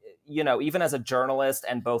 you know, even as a journalist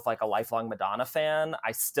and both like a lifelong Madonna fan,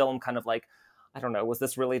 I still am kind of like, I don't know, was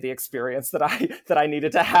this really the experience that I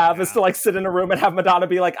needed to have, is to like sit in a room and have Madonna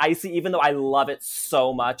be like icy, even though I love it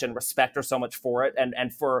so much and respect her so much for it.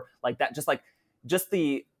 And for like that, just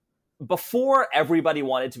the, before everybody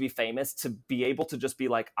wanted to be famous, to be able to just be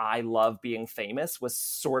like, I love being famous, was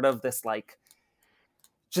sort of this like,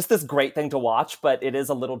 just this great thing to watch. But it is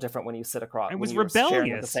a little different when you sit across. It was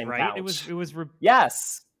rebellious, the same right? Couch. It was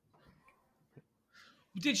yes.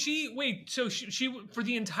 Did she wait? So she for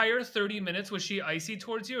the entire 30 minutes, was she icy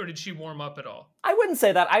towards you, or did she warm up at all? I wouldn't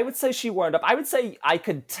say that. I would say she warmed up. I would say I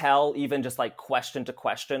could tell, even just like question to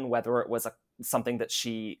question, whether it was something that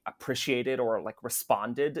she appreciated or like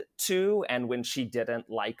responded to. And when she didn't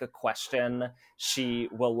like a question, she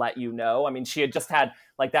will let you know. I mean, she had just had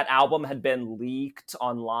like that album had been leaked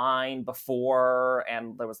online before,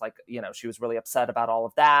 and there was like, you know, she was really upset about all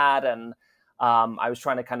of that. And I was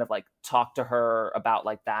trying to kind of like talk to her about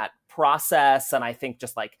like that process. And I think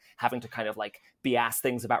just like having to kind of like be asked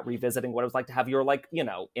things about revisiting what it was like to have your like, you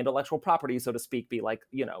know, intellectual property, so to speak, be like,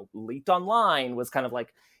 you know, leaked online, was kind of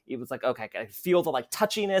like, it was like, okay, I feel the like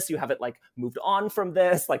touchiness. You haven't like moved on from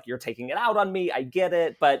this. Like you're taking it out on me. I get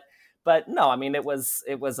it. But no, I mean, it was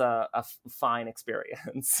a fine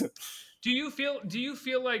experience. Do you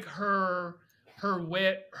feel like her her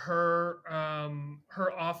wit, her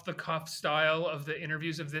off the cuff style of the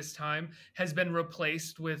interviews of this time has been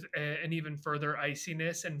replaced with an even further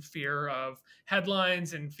iciness and fear of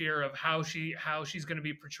headlines and fear of how she's going to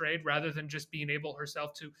be portrayed, rather than just being able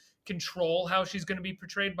herself to control how she's going to be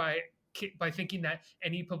portrayed by thinking that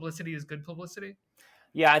any publicity is good publicity.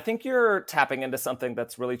 Yeah, I think you're tapping into something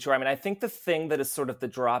that's really true. I mean, I think the thing that is sort of the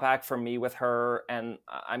drawback for me with her, and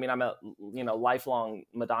I mean, I'm a lifelong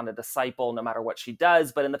Madonna disciple, no matter what she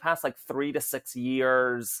does, but in the past 3 to 6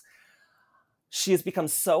 years, she has become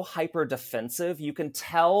so hyper defensive. You can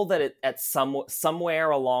tell that somewhere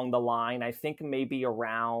along the line, I think maybe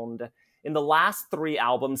around in the last 3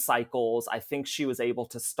 album cycles, I think she was able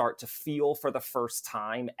to start to feel for the first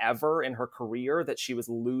time ever in her career that she was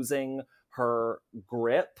losing her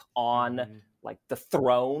grip on the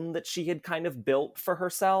throne that she had kind of built for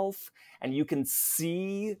herself. And you can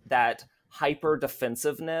see that hyper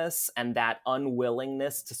defensiveness and that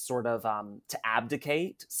unwillingness to sort of to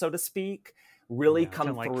abdicate, so to speak, really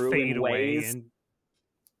come through in ways.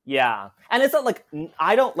 Yeah. And it's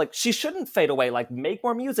not she shouldn't fade away. Make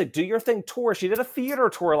more music, do your thing, tour. She did a theater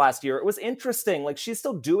tour last year. It was interesting. She's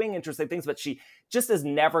still doing interesting things, but she just is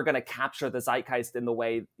never going to capture the zeitgeist in the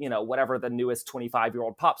way, whatever the newest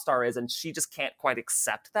 25-year-old pop star is. And she just can't quite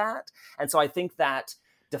accept that. And so I think that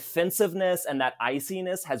defensiveness and that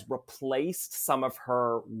iciness has replaced some of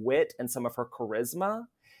her wit and some of her charisma,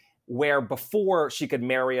 where before she could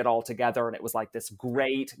marry it all together and it was this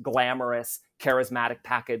great, glamorous, charismatic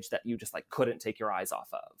package that you just couldn't take your eyes off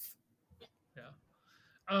of.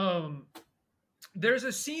 Yeah. There's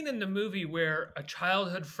a scene in the movie where a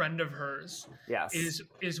childhood friend of hers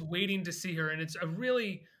is waiting to see her, and it's a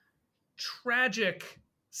really tragic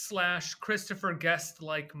 / Christopher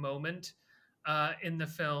Guest-like moment in the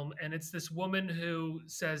film, and it's this woman who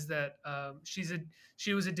says that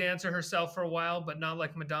she was a dancer herself for a while, but not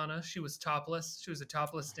like Madonna. She was topless. She was a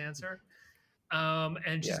topless dancer,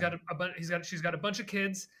 and she's got a bunch of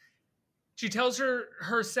kids. She tells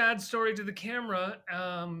her sad story to the camera,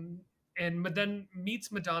 and then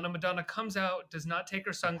meets Madonna. Madonna comes out, does not take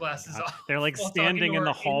her sunglasses off. They're standing in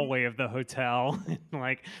the hallway of the hotel.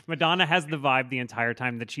 Madonna has the vibe the entire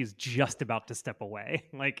time that she's just about to step away.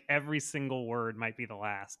 Every single word might be the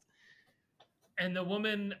last. And the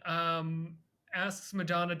woman asks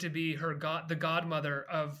Madonna to be the godmother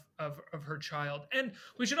of her child. And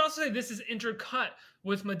we should also say this is intercut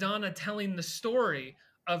with Madonna telling the story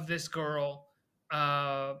of this girl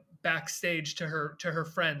backstage to her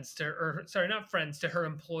friends, to her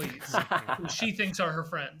employees, who she thinks are her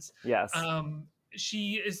friends. Yes.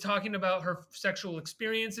 She is talking about her sexual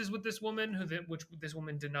experiences with this woman, which this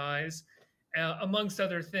woman denies, amongst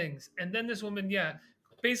other things. And then this woman,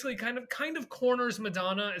 basically kind of corners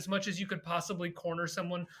Madonna as much as you could possibly corner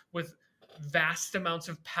someone with vast amounts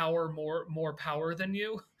of power, more power than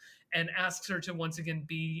you, and asks her to once again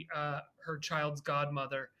be her child's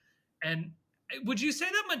godmother. And would you say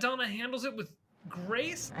that Madonna handles it with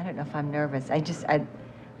grace? I don't know if I'm nervous. I just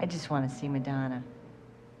want to see Madonna.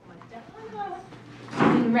 You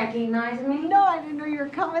didn't recognize me? No, I didn't know you were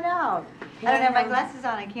coming out. I don't have my glasses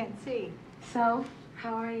on. I can't see. So,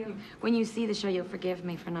 how are you? When you see the show, you'll forgive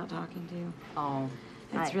me for not talking to you. Oh.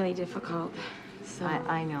 It's really difficult. So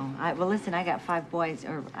I know. Well, listen, I got 5 boys,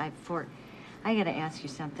 or I have 4. I got to ask you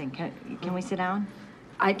something. Can we sit down?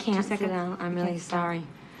 I can't sit down. I'm really sorry.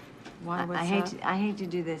 Why? I hate to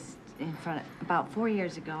do this in front of. About 4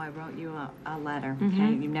 years ago, I wrote you a letter. Okay,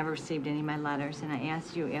 Mm-hmm. you've never received any of my letters, and I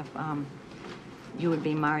asked you if you would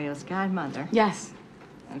be Mario's godmother. Yes,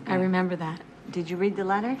 Okay. I remember that. Did you read the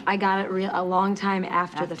letter? I got it a long time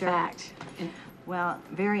after the fact. Well,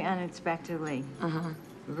 very unexpectedly.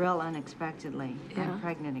 Real unexpectedly. Yeah. I'm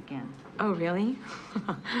pregnant again. Oh, really?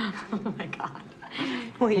 Oh my God.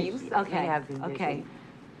 Please. Okay. Okay.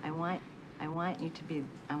 I want you to be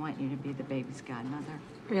the baby's godmother.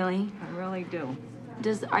 Really? I really do.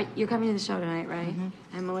 You're coming to the show tonight, right?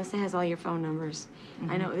 Mm-hmm. And Melissa has all your phone numbers.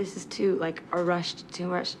 I know this is too rushed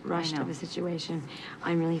of a situation.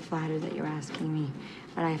 I'm really flattered that you're asking me,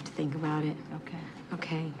 but I have to think about it. Okay.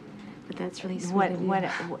 Okay. But that's really sweet of you.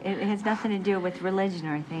 It has nothing to do with religion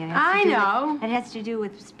or anything. I know. It has to do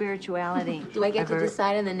with spirituality. Do I get to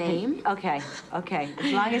decide on the name? Okay.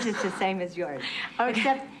 As long as it's the same as yours.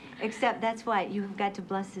 Okay. Except that's why you've got to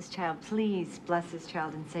bless this child. Please bless this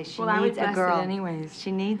child and say she Well, I would needs a bless girl. it anyways.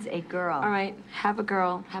 She needs a girl. All right. Have a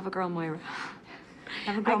girl, Moira.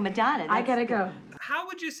 Have a girl, Madonna. I gotta go. How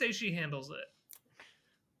would you say she handles it?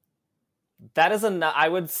 That is enough. I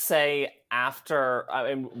would say after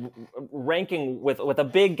ranking with a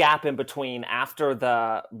big gap in between after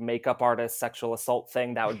the makeup artist sexual assault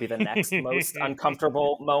thing, that would be the next most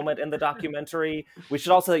uncomfortable moment in the documentary. We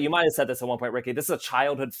should also, you might have said this at one point, Ricky, this is a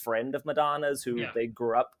childhood friend of Madonna's who they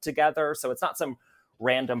grew up together. So it's not some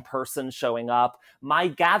random person showing up. My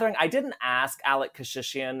gathering, I didn't ask Alec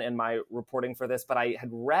Kashishian in my reporting for this, but I had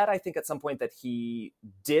read, I think at some point, that he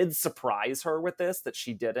did surprise her with this, that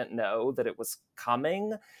she didn't know that it was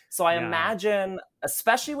coming. So I imagine,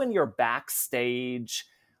 especially when you're backstage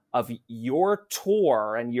of your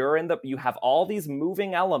tour and you have all these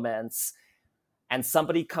moving elements and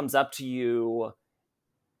somebody comes up to you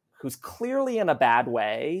who's clearly in a bad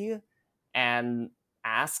way and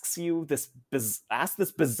asks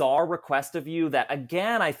this bizarre request of you that,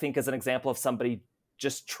 again, I think is an example of somebody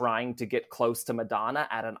just trying to get close to Madonna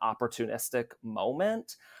at an opportunistic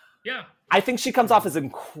moment. Yeah. I think she comes off as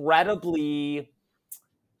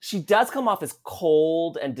she does come off as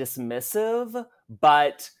cold and dismissive,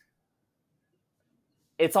 but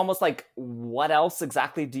it's almost like, what else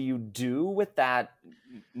exactly do you do with that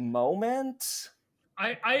moment?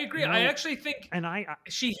 I agree. I actually think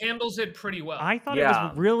she handles it pretty well. I thought it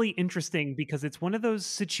was really interesting because it's one of those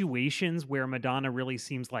situations where Madonna really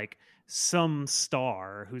seems like some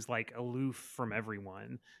star who's like aloof from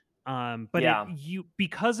everyone. But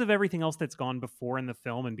because of everything else that's gone before in the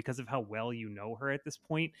film and because of how well you know her at this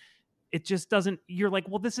point, it just doesn't, you're like,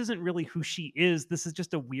 well, this isn't really who she is. This is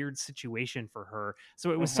just a weird situation for her.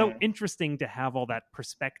 So it was so interesting to have all that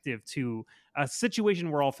perspective to a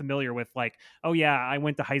situation we're all familiar with. Like, oh yeah, I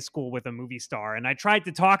went to high school with a movie star and I tried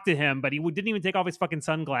to talk to him, but he didn't even take off his fucking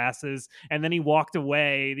sunglasses. And then he walked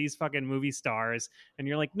away, these fucking movie stars. And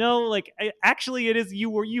you're like, no, like actually it is, you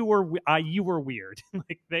were weird.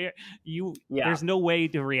 Like there's no way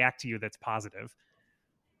to react to you that's positive.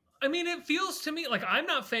 I mean, it feels to me like I'm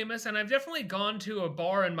not famous, and I've definitely gone to a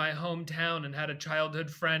bar in my hometown and had a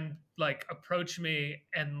childhood friend like approach me,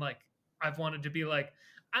 and like I've wanted to be like,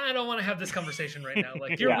 I don't want to have this conversation right now.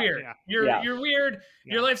 Like you're weird. You're weird.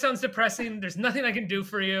 Yeah. Your life sounds depressing. There's nothing I can do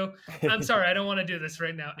for you. I'm sorry, I don't want to do this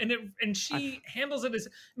right now. And she handles it as,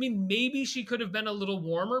 I mean, maybe she could have been a little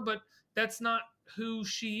warmer, but that's not who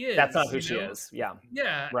she is. That's not who she is. Yeah.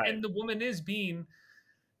 Yeah. Right. And the woman is being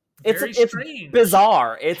It's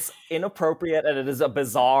bizarre. It's inappropriate, and it is a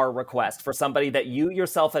bizarre request for somebody that you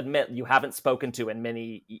yourself admit you haven't spoken to in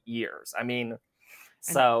many years. I mean,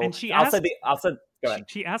 so and she I'll say go ahead.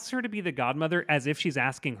 She asks her to be the godmother as if she's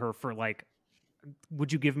asking her for like,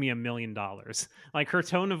 would you give me $1 million? Like her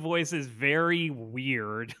tone of voice is very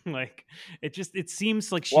weird. Like it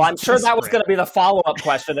seems like she's I'm sure desperate. That was going to be the follow-up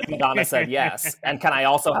question if Madonna said yes. And can I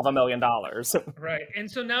also have $1 million? Right. And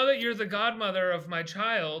so now that you're the godmother of my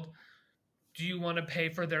child, do you want to pay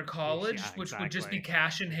for their college, which would just be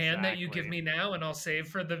cash in hand that you give me now, and I'll save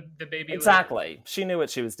for the baby Exactly. later? She knew what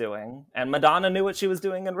she was doing. And Madonna knew what she was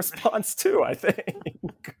doing in response too, I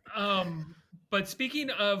think. But speaking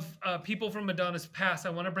of people from Madonna's past, I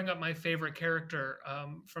want to bring up my favorite character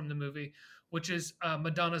from the movie, which is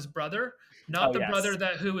Madonna's brother. Not brother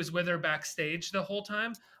who is with her backstage the whole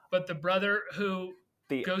time, but the brother who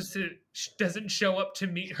doesn't show up to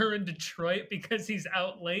meet her in Detroit because he's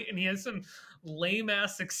out late, and he has some lame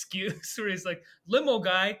ass excuse where he's like, limo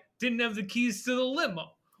guy didn't have the keys to the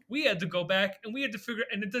limo. We had to go back and we had to figure,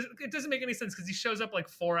 and it doesn't make any sense because he shows up like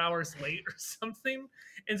 4 hours late or something.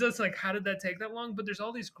 And so it's like, how did that take that long? But there's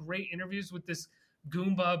all these great interviews with this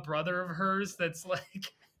Goomba brother of hers that's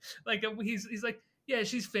like he's like, yeah,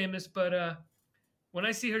 she's famous, but when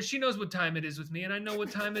I see her, she knows what time it is with me, and I know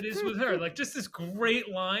what time it is with her. Like, just this great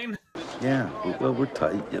line. Yeah, well, we're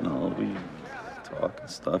tight, you know. We talk and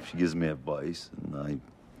stuff. She gives me advice, and I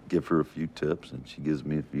give her a few tips, and she gives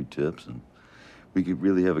me a few tips, and we could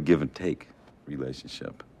really have a give and take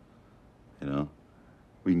relationship, you know?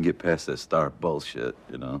 We can get past that star bullshit,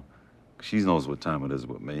 you know? She knows what time it is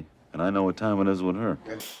with me, and I know what time it is with her.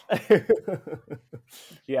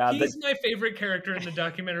 He's my favorite character in the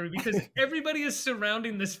documentary because everybody is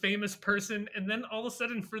surrounding this famous person, and then all of a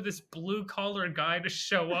sudden for this blue-collar guy to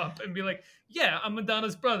show up and be like, yeah, I'm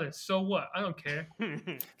Madonna's brother, so what? I don't care.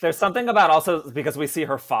 There's something about also, because we see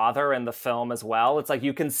her father in the film as well, it's like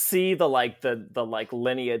you can see the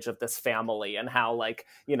lineage of this family and how, like,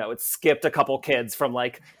 you know, it skipped a couple kids from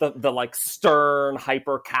like the like stern,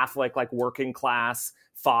 hyper-Catholic, like working class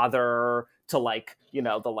father to like, you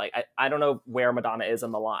know, the like, I don't know where Madonna is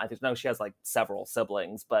in the line. I know she has like several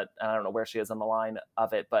siblings, but I don't know where she is in the line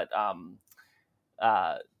of it. But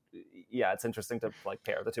yeah, it's interesting to like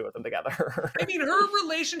pair the two of them together. I mean, her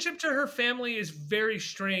relationship to her family is very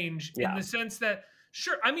strange in the sense that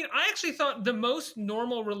Sure. I mean, I actually thought the most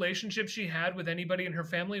normal relationship she had with anybody in her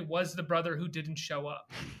family was the brother who didn't show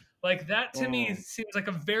up. Like that to me seems like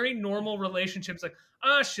a very normal relationship. It's like,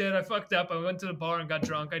 ah, shit, I fucked up. I went to the bar and got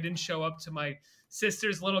drunk. I didn't show up to my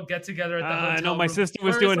sister's little get together at the hotel. I know my sister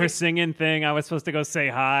was doing her singing thing. I was supposed to go say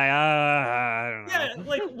hi. I don't know. Yeah,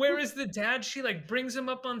 like whereas the dad, she like brings him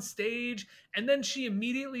up on stage, and then she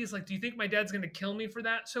immediately is like, "Do you think my dad's gonna kill me for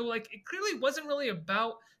that?" So like, it clearly wasn't really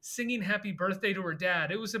about singing "Happy Birthday" to her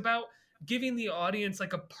dad. It was about giving the audience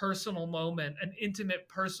like a personal moment, an intimate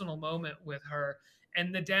personal moment with her,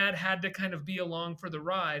 and the dad had to kind of be along for the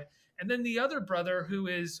ride. And then the other brother, who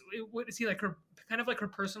is, what is he, like her, kind of like her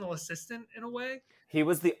personal assistant in a way? He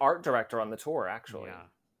was the art director on the tour, actually. Yeah.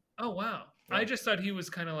 Oh, wow. Yeah. I just thought he was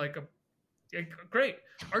kind of like a great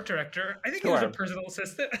art director. I think he was a personal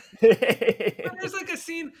assistant. There's like a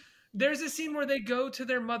scene where they go to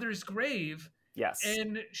their mother's grave. Yes.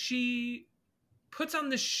 And she puts on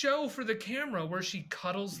this show for the camera where she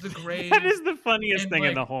cuddles the grave. That is the funniest thing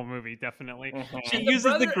in the whole movie, definitely. She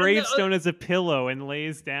uses the gravestone as a pillow and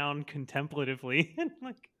lays down contemplatively.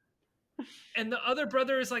 And the other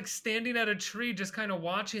brother is like standing at a tree just kind of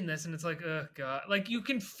watching this, and it's like, oh god. Like you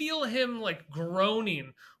can feel him like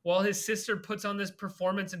groaning while his sister puts on this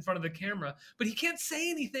performance in front of the camera, but he can't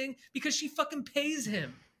say anything because she fucking pays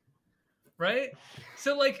him. Right?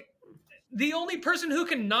 So like the only person who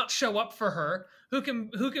can not show up for her, who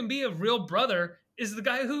can be a real brother, is the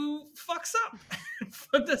guy who fucks up,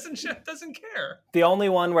 but doesn't care. The only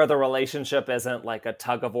one where the relationship isn't like a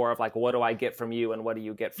tug of war of like, what do I get from you and what do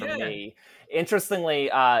you get from me?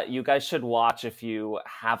 Interestingly, you guys should watch, if you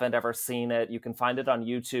haven't ever seen it, you can find it on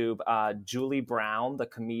YouTube. Julie Brown, the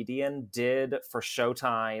comedian, did for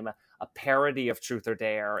Showtime a parody of Truth or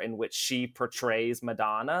Dare in which she portrays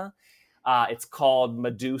Madonna. It's called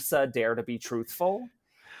Medusa Dare to Be Truthful,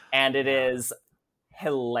 and it is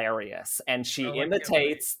hilarious. And she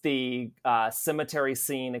imitates the cemetery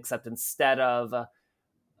scene, except instead of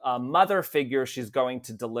a mother figure, she's going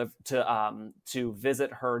to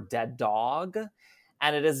visit her dead dog.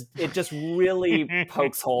 And it just really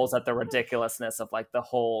pokes holes at the ridiculousness of like the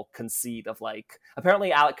whole conceit of like,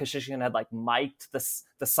 apparently Alec Kashishian had like mic'd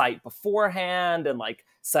the site beforehand and like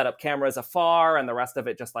set up cameras afar, and the rest of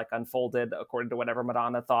it just like unfolded according to whatever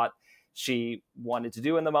Madonna thought she wanted to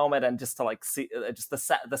do in the moment. And just to like see just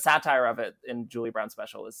the satire of it in Julie Brown's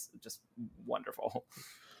special is just wonderful.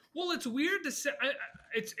 Well, it's weird to say,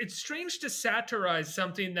 it's strange to satirize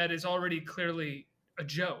something that is already clearly a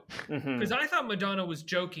joke, because I thought Madonna was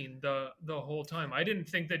joking the whole time. I didn't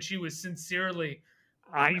think that she was sincerely.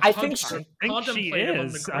 I think she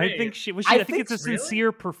is. I think it's a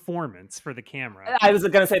sincere performance for the camera. I was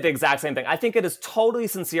going to say the exact same thing. I think it is totally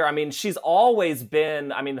sincere. I mean, she's always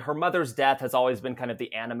been. I mean, her mother's death has always been kind of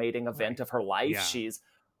the animating event of her life. Yeah. She's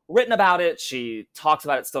written about it. She talks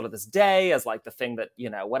about it still to this day as like the thing that, you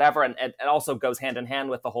know, whatever. And it also goes hand in hand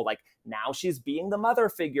with the whole, like, now she's being the mother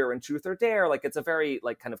figure in Truth or Dare. Like, it's a very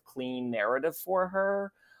like kind of clean narrative for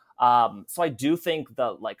her. So I do think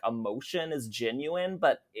the like emotion is genuine,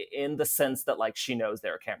 but in the sense that like she knows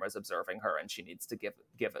there are cameras observing her and she needs to give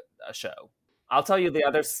it a show. I'll tell you the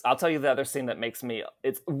other scene that makes me,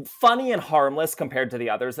 it's funny and harmless compared to the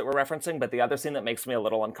others that we're referencing, but the other scene that makes me a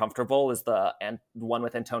little uncomfortable is the one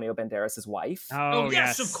with Antonio Banderas' wife. Oh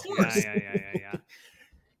yes, of course. Yeah.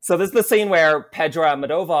 So this is the scene where Pedro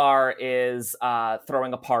Almodovar is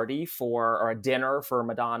throwing a party or a dinner for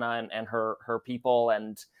Madonna and her people,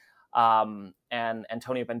 and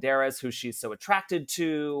Antonio Banderas, who she's so attracted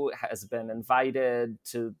to, has been invited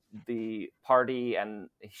to the party, and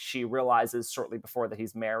she realizes shortly before that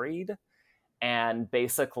he's married, and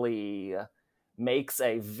basically makes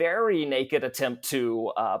a very naked attempt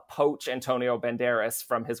to poach Antonio Banderas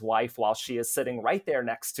from his wife while she is sitting right there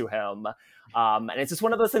next to him. And it's just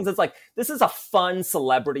one of those things that's like, this is a fun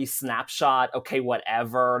celebrity snapshot. Okay,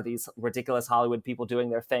 whatever, these ridiculous Hollywood people doing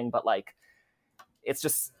their thing, but like, it's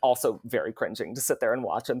just also very cringing to sit there and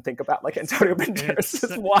watch and think about like Antonio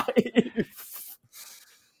Banderas' wife.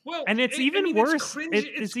 Well, and it's even worse.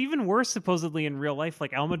 It's even worse supposedly in real life.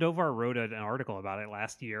 Like Almodovar wrote an article about it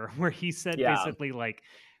last year where he said basically like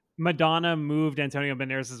Madonna moved Antonio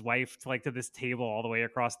Banderas' wife to this table all the way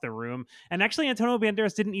across the room. And actually Antonio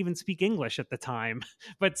Banderas didn't even speak English at the time,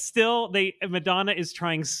 but still Madonna is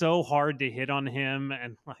trying so hard to hit on him,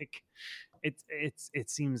 and like, it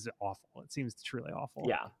seems awful. It seems truly awful.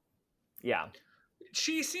 Yeah.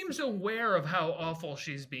 She seems aware of how awful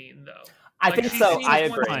she's being, though. I think so. I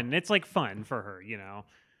agree. Fun. It's like fun for her, you know.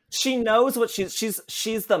 She knows what she's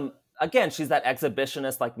the. again, she's that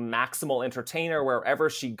exhibitionist, like maximal entertainer. Wherever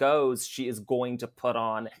she goes, she is going to put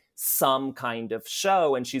on some kind of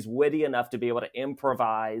show, and she's witty enough to be able to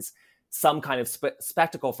improvise some kind of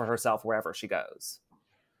spectacle for herself wherever she goes.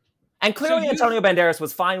 And clearly Antonio Banderas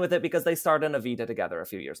was fine with it because they starred in Evita together a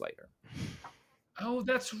few years later. Oh,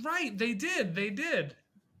 that's right. They did.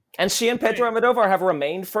 And she and Pedro Almodovar have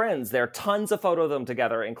remained friends. There are tons of photos of them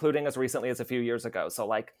together, including as recently as a few years ago. So,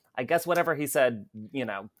 like, I guess whatever he said, you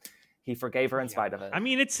know, he forgave her in spite of it. I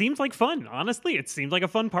mean, it seemed like fun. Honestly, it seemed like a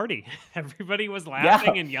fun party. Everybody was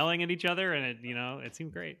laughing and yelling at each other, and it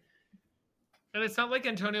seemed great. And it's not like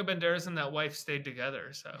Antonio Banderas and that wife stayed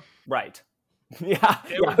together, so. Right.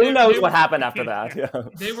 Who knows what happened after that? Yeah.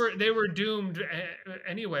 They were doomed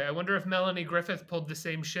anyway. I wonder if Melanie Griffith pulled the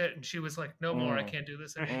same shit and she was like, no more, I can't do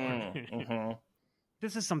this anymore.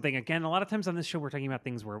 This is something, again, a lot of times on this show we're talking about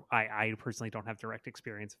things where I personally don't have direct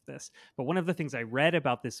experience of this. But one of the things I read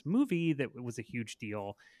about this movie that was a huge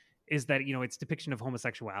deal is that, its depiction of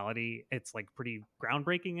homosexuality, it's like pretty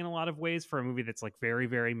groundbreaking in a lot of ways for a movie that's like very,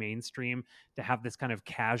 very mainstream, to have this kind of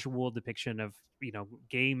casual depiction of,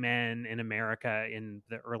 gay men in America in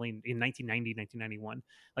 1990, 1991,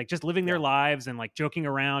 like just living their lives and like joking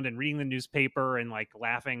around and reading the newspaper and like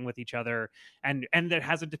laughing with each other. And that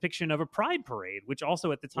has a depiction of a pride parade, which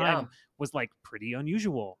also at the time was like pretty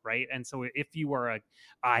unusual. Right. And so if you're a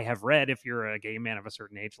gay man of a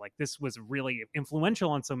certain age, like this was really influential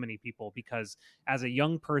on so many people, because as a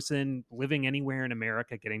young person living anywhere in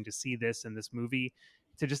America, getting to see this in this movie,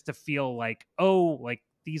 to feel like, oh, like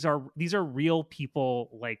these are real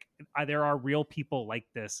people, like there are real people like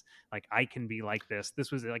this, like I can be like this.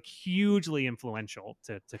 This was like hugely influential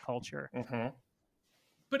to culture.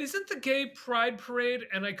 But isn't the gay pride parade,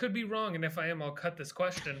 and I could be wrong, and if I am, I'll cut this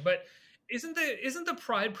question, but isn't the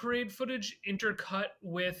pride parade footage intercut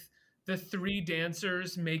with the three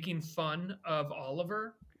dancers making fun of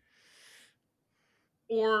Oliver?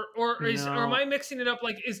 Or am I mixing it up?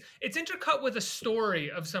 Like, it's intercut with a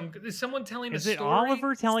story of is someone telling a story? Is it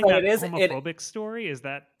Oliver telling that homophobic story? Is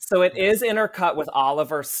that so? It is intercut with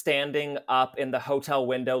Oliver standing up in the hotel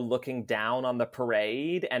window, looking down on the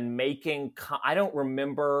parade and making. I don't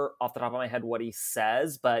remember off the top of my head what he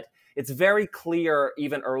says, but it's very clear,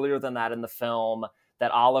 even earlier than that in the film,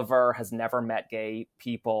 that Oliver has never met gay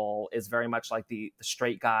people, is very much like the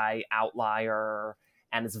straight guy outlier,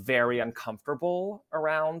 and is very uncomfortable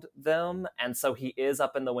around them. And so he is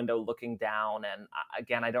up in the window looking down. And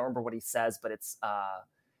again, I don't remember what he says, but it's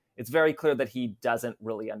very clear that he doesn't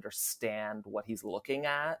really understand what he's looking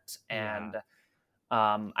at. And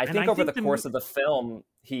I think over the course of the film,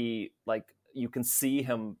 he, like, you can see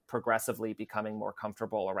him progressively becoming more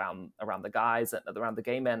comfortable around the guys, around the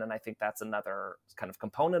gay men. And I think that's another kind of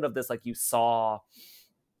component of this. Like, you saw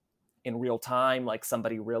in real time, like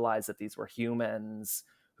somebody realized that these were humans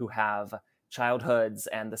who have childhoods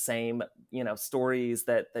and the same, stories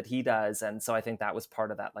that he does. And so I think that was part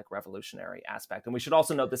of that like revolutionary aspect. And we should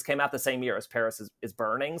also note this came out the same year as Paris is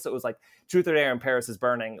Burning. So it was like Truth or Dare and Paris is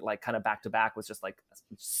Burning, like kind of back to back, was just like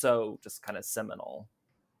so just kind of seminal.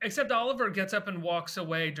 Except Oliver gets up and walks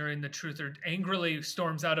away during the angrily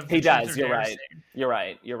storms out of the He Truth does. or Dare scene. You're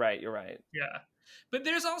right. Yeah. But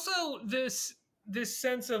there's also this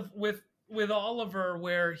sense of with Oliver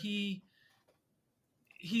where he's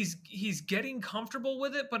getting comfortable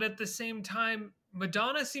with it, but at the same time,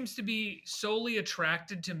 Madonna seems to be solely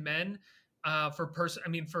attracted to men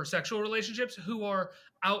for sexual relationships who are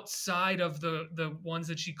outside of the ones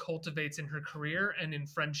that she cultivates in her career and in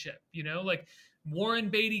friendship. Like Warren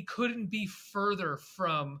Beatty couldn't be further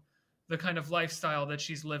from the kind of lifestyle that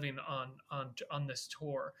she's living on this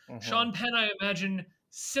tour. Sean Penn, I imagine,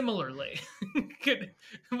 similarly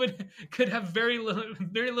could have very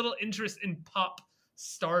little interest in pop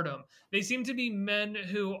stardom. They seem to be men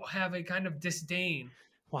who have a kind of disdain.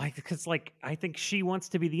 Why? Because like I think she wants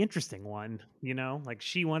to be the interesting one, like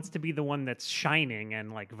she wants to be the one that's shining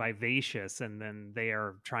and like vivacious, and then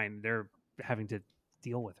they're having to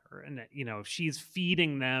deal with her, and she's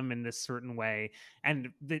feeding them in this certain way, and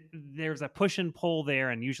there's a push and pull there,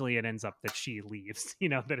 and usually it ends up that she leaves,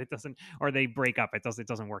 that it doesn't, or they break up, it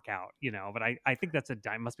doesn't work out, but I think that's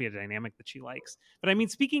must be a dynamic that she likes. But I mean,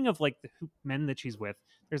 speaking of like the men that she's with,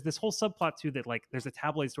 there's this whole subplot too, that like there's a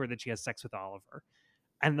tabloid story that she has sex with Oliver,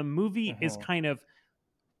 and the movie is kind of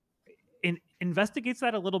investigates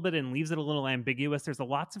that a little bit and leaves it a little ambiguous. There's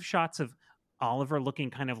lots of shots of Oliver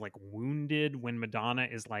looking kind of like wounded when Madonna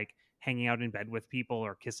is like hanging out in bed with people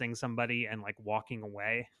or kissing somebody and like walking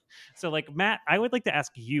away. So like, Matt, I would like to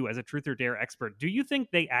ask you as a Truth or Dare expert, do you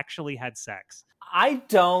think they actually had sex? I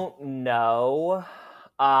don't know.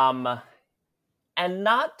 And And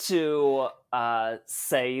not to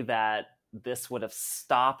say that this would have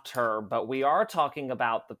stopped her, but we are talking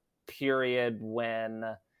about the period when,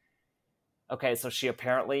 okay, so she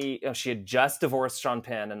apparently, she had just divorced Sean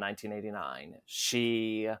Penn in 1989.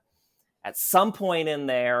 She, at some point in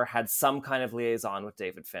there, had some kind of liaison with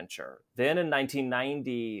David Fincher. Then in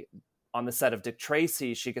 1990, on the set of Dick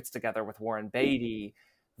Tracy, she gets together with Warren Beatty.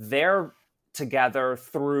 They're together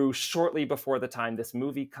through shortly before the time this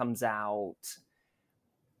movie comes out.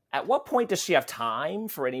 At what point does she have time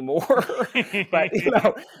for any more? But, you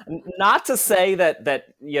know, not to say that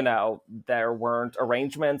you know, there weren't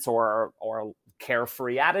arrangements or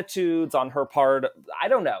carefree attitudes on her part. I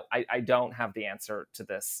don't know. I don't have the answer to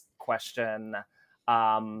this question.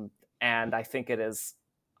 And I think it is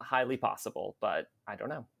highly possible, but I don't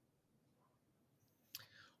know.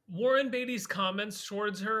 Warren Beatty's comments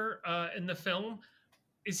towards her in the film,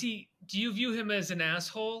 do you view him as an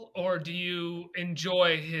asshole, or do you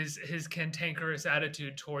enjoy his cantankerous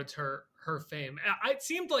attitude towards her fame? It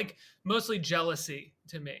seemed like mostly jealousy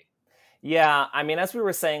to me. Yeah, I mean, as we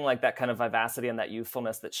were saying, like that kind of vivacity and that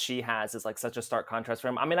youthfulness that she has is like such a stark contrast for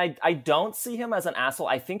him. I mean, I don't see him as an asshole.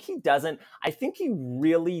 I think he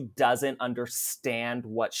really doesn't understand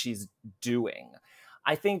what she's doing.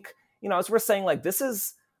 I think, you know, as we're saying, like, this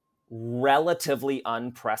is relatively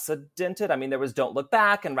unprecedented. I mean, there was Don't Look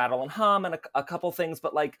Back and Rattle and Hum and a couple things,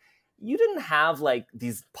 but like, you didn't have like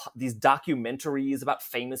these documentaries about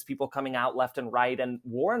famous people coming out left and right. And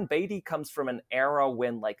Warren Beatty comes from an era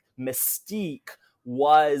when like Mystique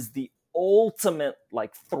was the ultimate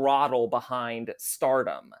like throttle behind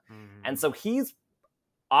stardom. And so he's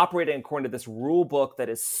operating according to this rule book that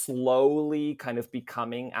is slowly kind of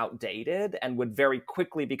becoming outdated and would very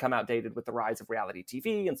quickly become outdated with the rise of reality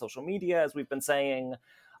TV and social media, as we've been saying.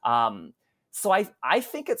 So I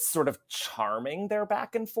think it's sort of charming, their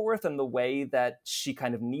back and forth, and the way that she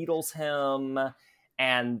kind of needles him.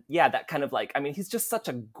 And yeah, that kind of like, I mean, he's just such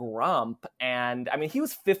a grump. And I mean, he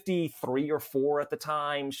was 53 or 4 at the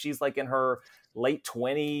time. She's like in her late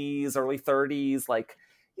 20s, early 30s. Like,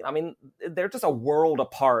 I mean, they're just a world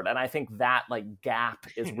apart. And I think that like gap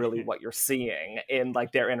is really what you're seeing in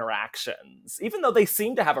like their interactions, even though they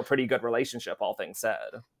seem to have a pretty good relationship, all things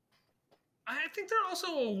said. I think they're also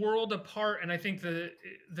a world apart. And I think the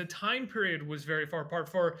time period was very far apart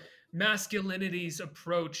for masculinity's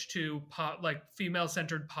approach to pop, like female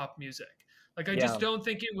centered pop music. Like, I just don't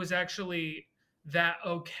think it was actually that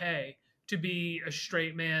okay to be a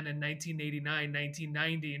straight man in 1989,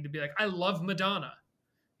 1990, and to be like, I love Madonna.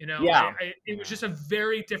 You know, it was just a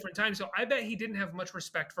very different time. So I bet he didn't have much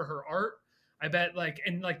respect for her art. I bet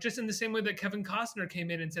just in the same way that Kevin Costner came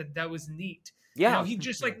in and said that was neat. Yeah. You know, he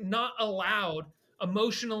just like not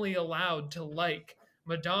emotionally allowed to like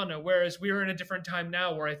Madonna. Whereas we are in a different time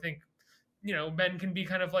now where I think, you know, men can be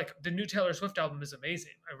kind of like, the new Taylor Swift album is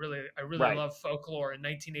amazing. I really love Folklore in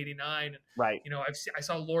 1989. And, right. You know, I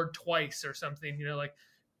saw Lorde twice or something, you know, like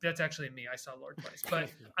that's actually me. I saw Lorde twice, but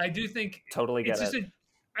I do think totally get it.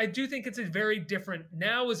 I do think it's a very different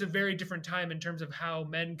time in terms of how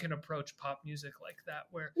men can approach pop music like that,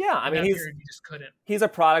 where I mean, he just couldn't. He's a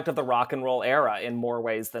product of the rock and roll era in more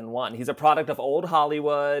ways than one. He's a product of old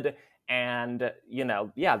Hollywood and, you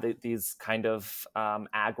know, these kind of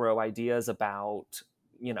aggro ideas about,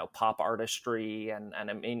 you know, pop artistry and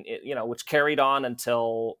I mean, you know, which carried on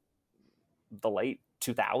until the late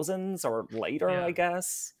 2000s or later, I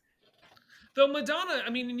guess. Though Madonna, I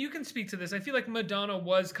mean, and you can speak to this, I feel like Madonna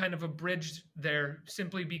was kind of a bridge there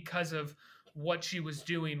simply because of what she was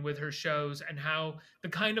doing with her shows and how the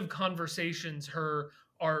kind of conversations her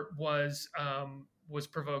art was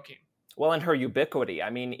provoking. Well, and her ubiquity. I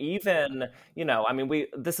mean, even, you know, I mean,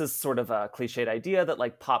 this is sort of a cliched idea that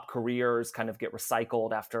like pop careers kind of get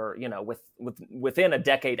recycled after, you know, within a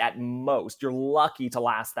decade at most. You're lucky to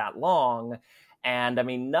last that long. And I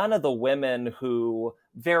mean,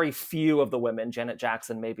 very few of the women, Janet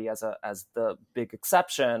Jackson maybe as the big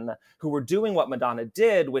exception, who were doing what Madonna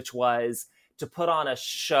did, which was to put on a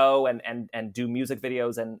show and do music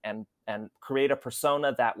videos and create a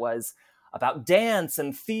persona that was about dance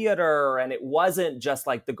and theater. And it wasn't just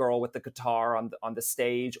like the girl with the guitar on the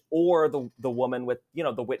stage or the woman with, you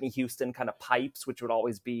know, the Whitney Houston kind of pipes, which would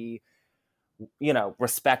always be, you know,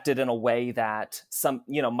 respected in a way that some,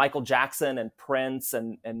 you know, Michael Jackson and Prince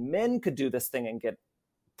and men could do this thing and get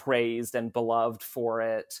praised and beloved for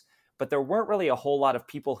it. But there weren't really a whole lot of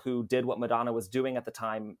people who did what Madonna was doing at the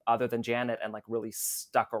time other than Janet and like really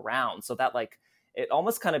stuck around. So that like, it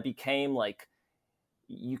almost kind of became like,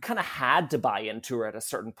 you kind of had to buy into her at a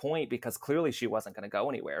certain point because clearly she wasn't going to go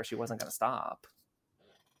anywhere. She wasn't going to stop.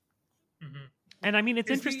 Mm-hmm. And I mean,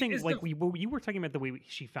 it's interesting. You were talking about the way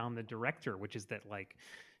she found the director, which is that like,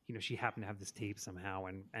 you know, she happened to have this tape somehow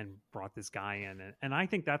and brought this guy in. And I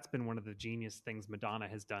think that's been one of the genius things Madonna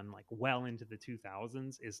has done, like well into the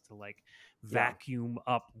 2000s, is to like vacuum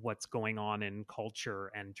up what's going on in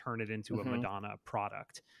culture and turn it into a Madonna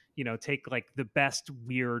product. You know, take like the best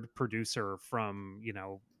weird producer from, you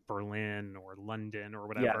know, Berlin or London or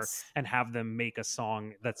whatever, and have them make a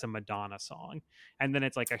song that's a Madonna song. And then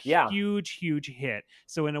it's like a huge hit.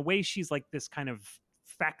 So in a way, she's like this kind of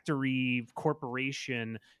factory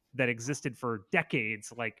corporation that existed for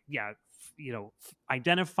decades, like, you know,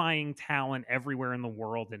 identifying talent everywhere in the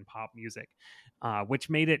world in pop music, which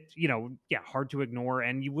made it, you know, hard to ignore.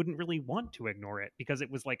 And you wouldn't really want to ignore it because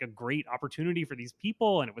it was like a great opportunity for these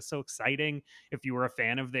people. And it was so exciting if you were a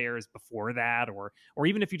fan of theirs before that, or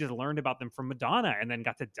even if you just learned about them from Madonna and then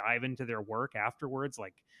got to dive into their work afterwards.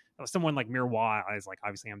 Like someone like Mirwais is like,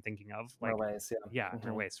 obviously I'm thinking of like,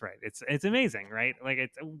 Mirwais, right. It's amazing, right? Like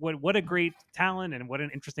it's what a great talent and what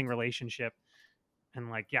an interesting relationship. And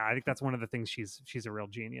like, I think that's one of the things she's a real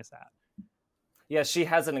genius at. Yeah, she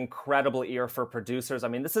has an incredible ear for producers. I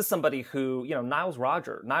mean, this is somebody who, you know, Nile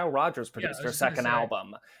Rodgers produced her second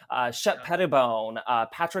album. Shep Pettibone,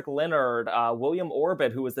 Patrick Leonard, William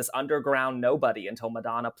Orbit, who was this underground nobody until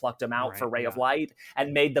Madonna plucked him out for Ray of Light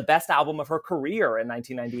and made the best album of her career in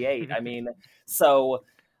 1998. I mean, so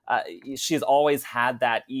she's always had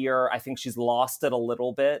that ear. I think she's lost it a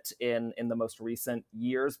little bit in the most recent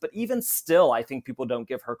years. But even still, I think people don't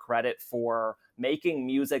give her credit for making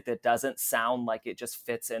music that doesn't sound like it just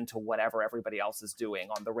fits into whatever everybody else is doing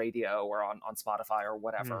on the radio or on Spotify or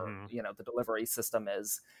whatever, you know, the delivery system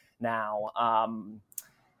is now. I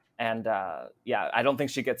don't think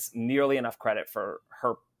she gets nearly enough credit for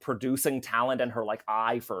her producing talent and her like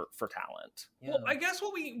eye for talent. Well, I guess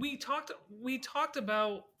what we talked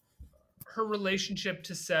about her relationship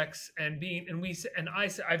to sex and being,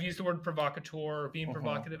 I've used the word provocateur or being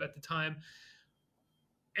provocative at the time.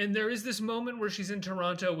 And there is this moment where she's in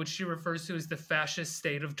Toronto, which she refers to as the fascist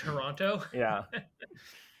state of Toronto. Yeah.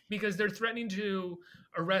 Because they're threatening to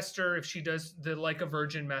arrest her if she does the Like a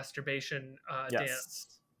Virgin masturbation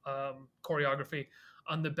dance choreography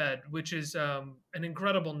on the bed, which is an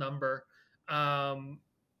incredible number.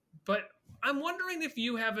 But I'm wondering if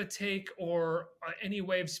you have a take or any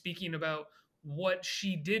way of speaking about what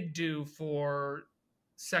she did do for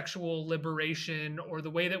sexual liberation or the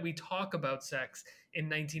way that we talk about sex in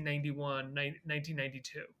 1991,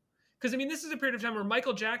 1992. Because, I mean, this is a period of time where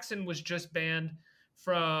Michael Jackson was just banned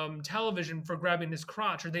from television for grabbing his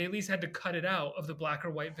crotch, or they at least had to cut it out of the black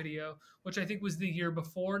or white video, which I think was the year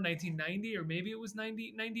before, 1990, or maybe it was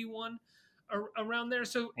 91, around there.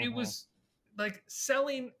 So it was like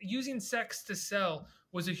using sex to sell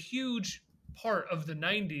was a huge part of the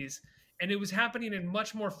 90s. And it was happening in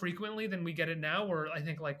much more frequently than we get it now, where I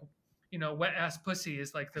think like, you know, wet ass pussy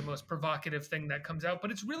is like the most provocative thing that comes out,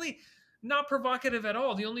 but it's really not provocative at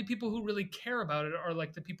all. The only people who really care about it are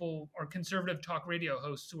like the people or conservative talk radio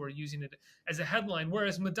hosts who are using it as a headline.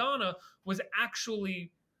 Whereas Madonna was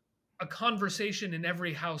actually a conversation in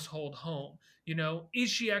every household home. You know,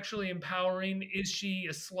 is she actually empowering? Is she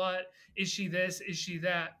a slut? Is she this? Is she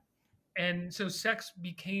that? And so sex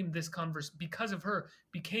became this because of her,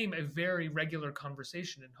 became a very regular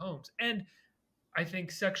conversation in homes. And I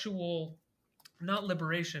think sexual, not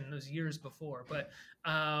liberation, those years before, but,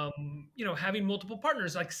 you know, having multiple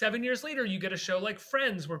partners, like 7 years later, you get a show like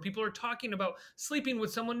Friends where people are talking about sleeping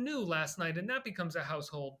with someone new last night. And that becomes a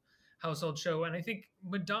household show. And I think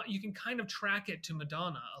Madonna, you can kind of track it to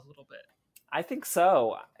Madonna a little bit. I think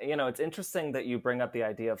so. You know, it's interesting that you bring up the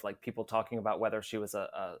idea of like people talking about whether she was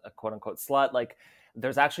a quote unquote slut. Like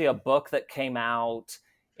there's actually a book that came out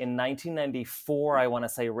in 1994, I want to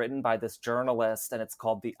say, written by this journalist, and it's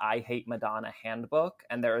called the I Hate Madonna Handbook.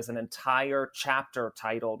 And there is an entire chapter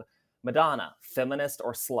titled Madonna, Feminist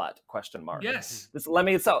or Slut? ? Yes. Let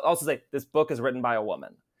me also say this book is written by a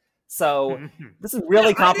woman. So this is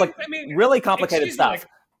really really complicated stuff. Like,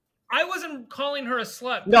 I wasn't calling her a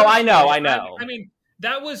slut. No, I know. I mean,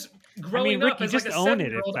 that was growing up as just like a own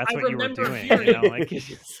it if that's what you were doing. You know, like,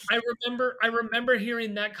 I remember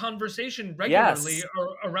hearing that conversation regularly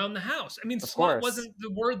around the house. I mean, slut wasn't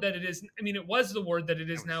the word that it is. I mean, it was the word that it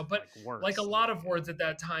is now, but like a lot of words at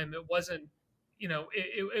that time, it wasn't. You know,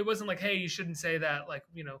 it wasn't like, hey, you shouldn't say that. Like,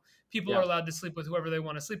 you know, people are allowed to sleep with whoever they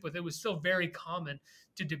want to sleep with. It was still very common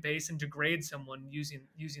to debase and degrade someone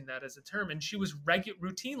using that as a term. And she was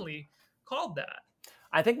routinely called that.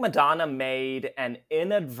 I think Madonna made an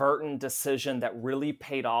inadvertent decision that really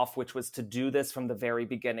paid off, which was to do this from the very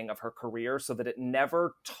beginning of her career so that it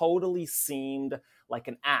never totally seemed like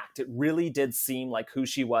an act. It really did seem like who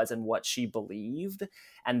she was and what she believed.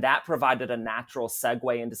 And that provided a natural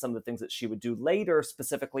segue into some of the things that she would do later,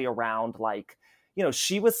 specifically around like, you know,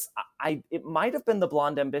 she was, it might have been the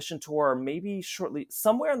Blonde Ambition tour, or maybe shortly,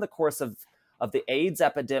 somewhere in the course of the AIDS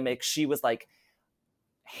epidemic, she was like,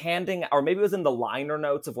 handing, or maybe it was in the liner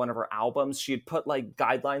notes of one of her albums, she had put like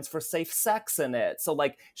guidelines for safe sex in it. So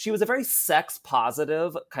like she was a very sex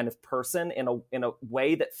positive kind of person in a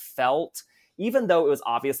way that felt, even though it was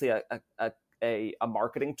obviously a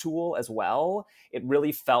marketing tool as well, it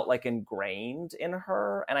really felt like ingrained in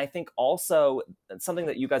her. And I think also something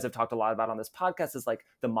that you guys have talked a lot about on this podcast is like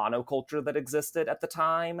the monoculture that existed at the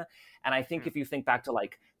time. And I think if you think back to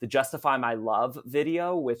like the Justify My Love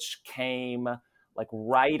video, which came like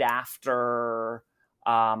right after,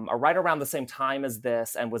 or right around the same time as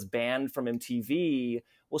this, and was banned from MTV.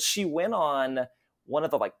 Well, she went on one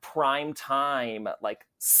of the like prime time, like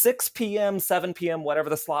 6 p.m., 7 p.m., whatever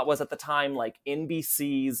the slot was at the time, like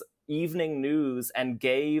NBC's evening news, and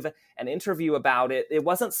gave an interview about it. It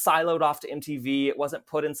wasn't siloed off to MTV. It wasn't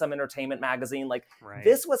put in some entertainment magazine. Like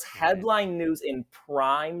this was headline news in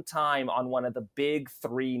prime time on one of the big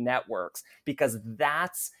 3 networks, because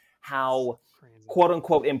that's how quote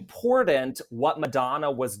unquote important what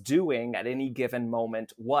Madonna was doing at any given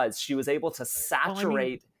moment was. She was able to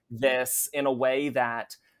saturate this in a way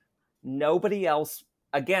that nobody else,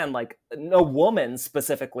 again, like no woman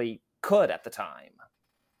specifically could at the time.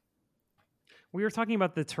 We were talking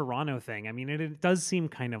about the Toronto thing. I mean, it does seem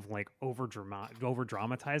kind of like over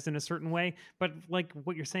dramatized in a certain way, but like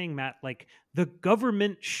what you're saying, Matt, like the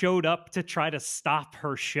government showed up to try to stop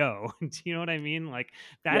her show. Do you know what I mean? Like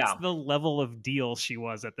that's the level of deal she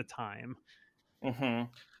was at the time. Mm-hmm.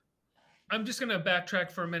 I'm just going to backtrack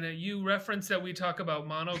for a minute. You referenced that we talk about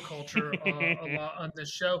monoculture a lot on this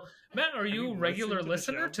show. Matt, are you a regular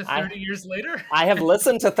listener to 30 Years Later? I have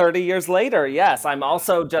listened to 30 Years Later, yes. I'm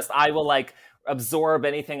also I will like absorb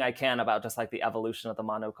anything I can about just like the evolution of the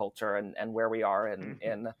monoculture and where we are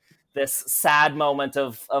in this sad moment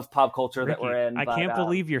of pop culture, Ricky, that we're in. I can't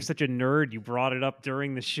believe you're such a nerd. You brought it up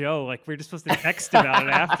during the show. Like we're just supposed to text about it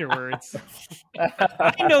afterwards.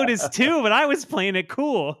 I noticed too, but I was playing it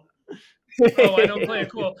cool. Oh, I don't play it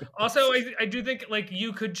cool. Also, I do think like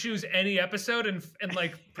you could choose any episode and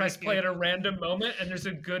like press play at a random moment, and there's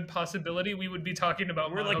a good possibility we would be talking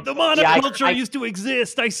about. We're like the monoculture used to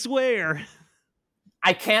exist. I swear.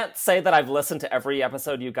 I can't say that I've listened to every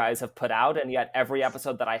episode you guys have put out, and yet every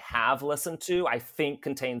episode that I have listened to, I think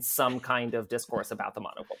contains some kind of discourse about the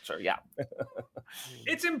monoculture. Yeah.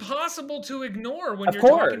 It's impossible to ignore when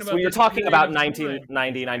you're talking about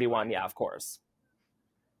 1990, 91. Yeah, of course.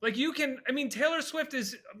 Like you can, I mean, Taylor Swift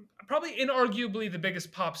is probably inarguably the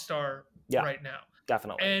biggest pop star right now.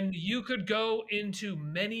 Definitely. And you could go into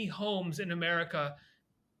many homes in America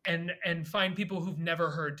and find people who've never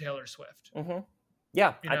heard Taylor Swift. Mm-hmm.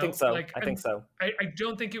 Yeah, I think so. Like, I think so. I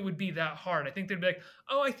don't think it would be that hard. I think they'd be like,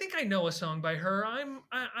 oh, I think I know a song by her.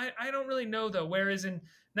 I don't really know though. Whereas in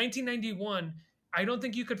 1991, I don't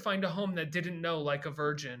think you could find a home that didn't know Like a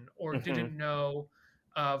Virgin or didn't know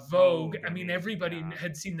Vogue. I mean, everybody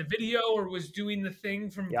had seen the video or was doing the thing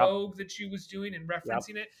from Vogue that she was doing and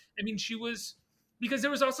referencing it. I mean, she was, because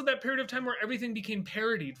there was also that period of time where everything became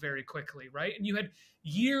parodied very quickly, right? And you had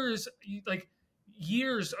years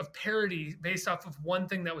of parody based off of one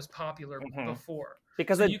thing that was popular before.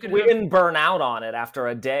 Because we didn't burn out on it after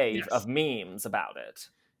a day of memes about it.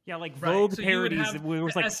 Yeah, like Vogue parodies. There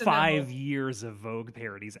was like SNL, 5 years of Vogue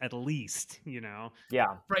parodies at least, you know?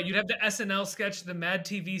 Yeah. Right. You'd have the SNL sketch, the Mad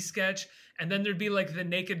TV sketch, and then there'd be like the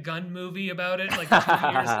Naked Gun movie about it like 2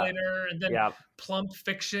 years later, and then Plump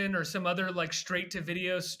Fiction or some other like straight to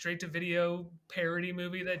video parody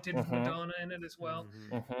movie that did Madonna in it as well.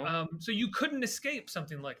 So you couldn't escape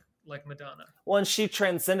something like Madonna. Well, and she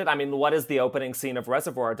transcended, I mean, what is the opening scene of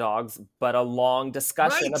Reservoir Dogs but a long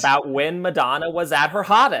discussion about when Madonna was at her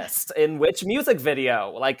hottest, in which music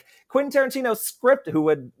video. Like Quentin Tarantino's who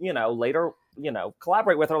would, later,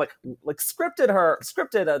 collaborate with her, like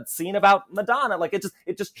scripted a scene about Madonna. Like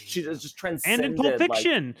she just transcended. And in Pulp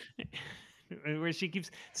Fiction. Where she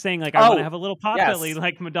keeps saying like, I want to have a little pot belly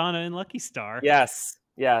like Madonna in Lucky Star. Yes.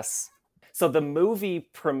 So the movie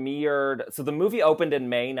opened in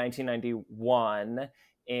May 1991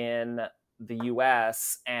 in the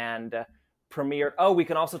US and premiered. Oh, we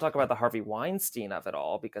can also talk about the Harvey Weinstein of it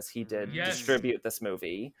all because he did distribute this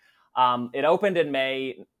movie. It opened on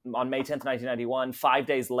May 10th, 1991. 5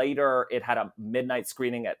 days later, it had a midnight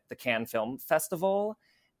screening at the Cannes Film Festival.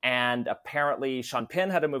 And apparently Sean Penn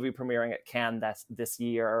had a movie premiering at Cannes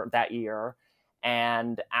that year.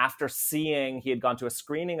 And after seeing, he had gone to a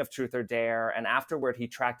screening of Truth or Dare, and afterward he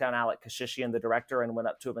tracked down Alec Kashishian, the director, and went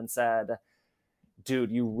up to him and said,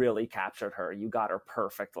 dude, you really captured her. You got her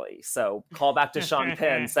perfectly. So call back to Sean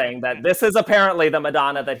Penn saying that this is apparently the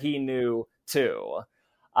Madonna that he knew too.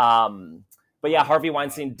 But yeah, Harvey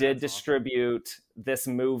Weinstein did distribute this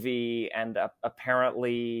movie, and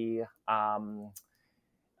apparently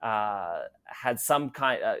had some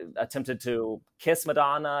kind attempted to kiss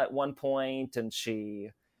Madonna at one point, and she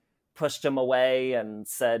pushed him away and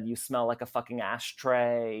said, "You smell like a fucking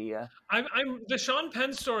ashtray." I'm the Sean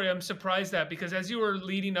Penn story. I'm surprised at, because as you were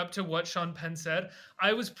leading up to what Sean Penn said,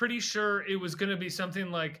 I was pretty sure it was going to be something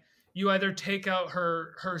like, you either take out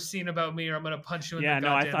her scene about me, or I'm going to punch you in the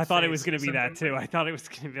goddamn face. I thought it was going to be that too. I thought it was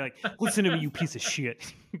going to be like, listen to me, you piece of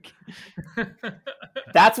shit.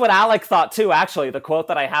 That's what Alec thought too, actually. The quote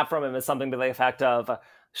that I have from him is something to the effect of,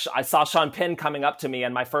 I saw Sean Penn coming up to me,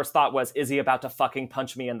 and my first thought was, is he about to fucking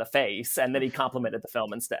punch me in the face? And then he complimented the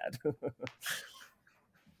film instead.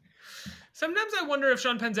 Sometimes I wonder if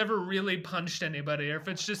Sean Penn's ever really punched anybody, or if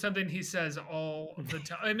it's just something he says all the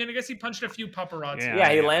time. I mean, I guess he punched a few paparazzi.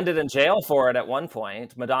 Yeah, he landed in jail for it at one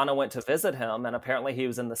point. Madonna went to visit him, and apparently he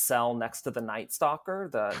was in the cell next to the Night Stalker,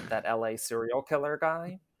 that LA serial killer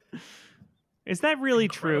guy. Is that really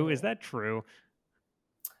true? Is that true?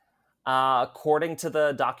 According to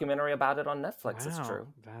the documentary about it on Netflix, it's true.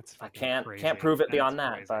 That's I can't prove it beyond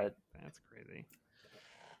that, but that's crazy.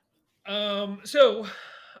 So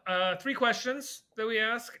 3 questions that we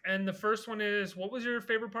ask, and the first one is, what was your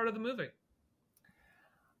favorite part of the movie?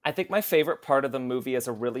 I think my favorite part of the movie is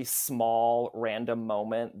a really small, random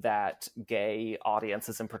moment that gay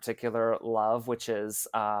audiences in particular love, which is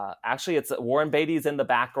actually it's Warren Beatty's in the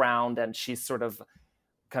background, and she's sort of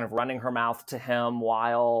kind of running her mouth to him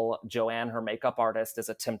while Joanne, her makeup artist, is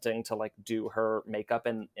attempting to like do her makeup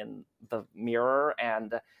in the mirror,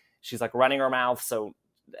 and she's like running her mouth. So,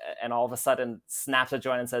 and all of a sudden snaps at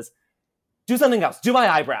Joanne and says, "Do something else, do my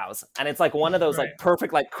eyebrows." And it's like one of those like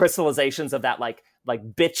perfect like crystallizations of that like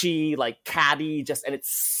bitchy, like catty, just, and it's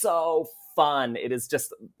so fun. It is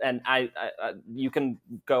just, and I you can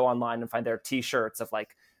go online and find their t-shirts of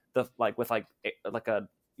like the like with like a,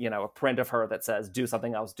 you know, a print of her that says, "Do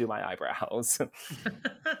something else, do my eyebrows."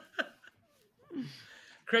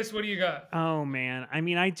 Chris, what do you got? Oh man, I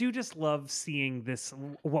mean, I do just love seeing this,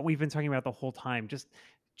 what we've been talking about the whole time, just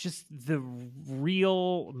the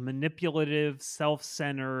real manipulative,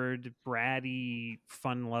 self-centered, bratty,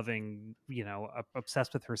 fun-loving, you know,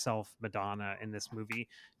 obsessed with herself Madonna in this movie.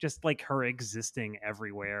 Just like her existing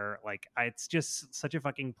everywhere. Like, it's just such a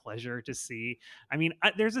fucking pleasure to see. I mean,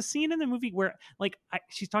 there's a scene in the movie where like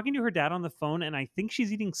she's talking to her dad on the phone, and I think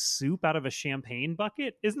she's eating soup out of a champagne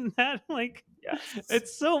bucket. Isn't that like, yes.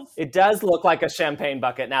 It's so... It does look like a champagne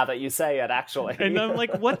bucket now that you say it, actually. And I'm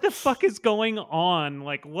like, what the fuck is going on?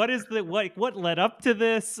 Like, what is the what led up to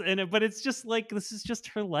this? But it's just like, this is just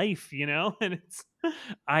her life, you know. And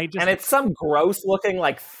it's some gross looking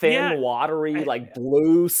like thin, watery, like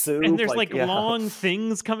blue soup, and there's like long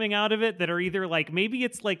things coming out of it that are either like, maybe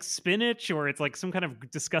it's like spinach, or it's like some kind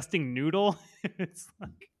of disgusting noodle. It's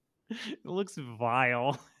like, it looks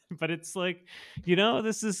vile. But it's like, you know,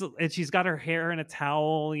 and she's got her hair in a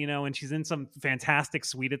towel, you know, and she's in some fantastic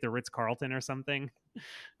suite at the Ritz-Carlton or something.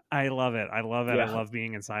 I love it. I love it. Yeah. I love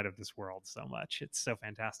being inside of this world so much. It's so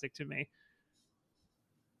fantastic to me.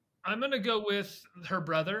 I'm going to go with her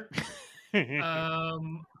brother.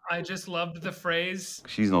 I just loved the phrase.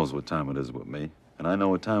 She knows what time it is with me, and I know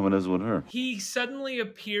what time it is with her. He suddenly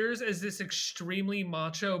appears as this extremely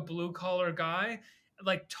macho blue-collar guy,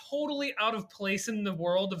 like totally out of place in the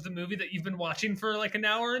world of the movie that you've been watching for like an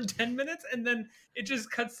hour and 10 minutes. And then it just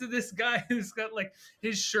cuts to this guy who's got like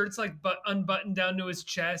his shirt's like unbuttoned down to his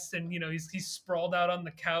chest. And, you know, he's sprawled out on the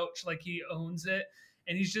couch like he owns it.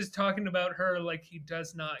 And he's just talking about her like he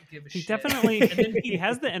does not give a shit. He definitely he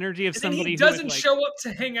has the energy of somebody who doesn't show up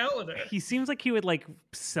to hang out with her. He seems like he would like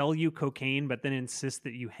sell you cocaine, but then insist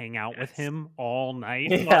that you hang out with him all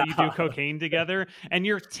night while you do cocaine together. And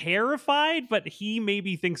you're terrified, but he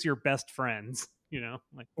maybe thinks you're best friends, you know?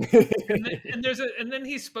 Like, and then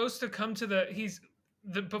he's supposed to come to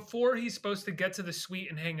before he's supposed to get to the suite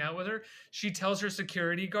and hang out with her, she tells her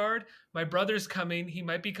security guard, "My brother's coming. He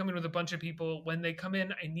might be coming with a bunch of people. When they come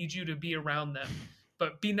in, I need you to be around them,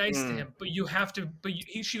 but be nice to him. But you have to,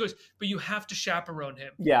 she goes, but you have to chaperone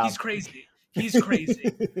him. Yeah. He's crazy. He's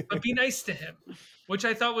crazy, but be nice to him, which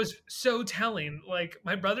I thought was so telling. Like,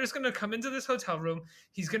 my brother's going to come into this hotel room.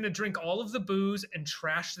 He's going to drink all of the booze and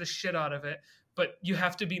trash the shit out of it. But you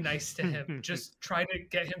have to be nice to him. Just try to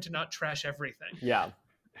get him to not trash everything. Yeah.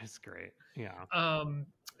 That's great. Yeah.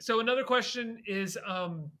 So another question is,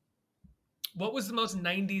 what was the most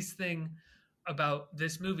 90s thing about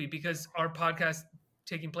this movie? Because our podcast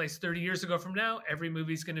taking place 30 years ago from now, every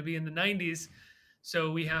movie's going to be in the 90s.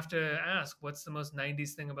 So we have to ask, what's the most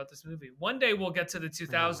 90s thing about this movie? One day we'll get to the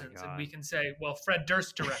 2000s and we can say, well, Fred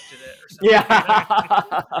Durst directed it or something.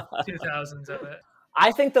 Yeah. 2000s of it.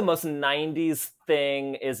 I think the most 90s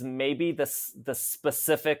thing is maybe the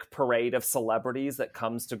specific parade of celebrities that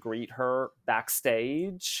comes to greet her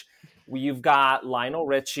backstage. You've got Lionel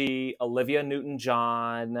Richie, Olivia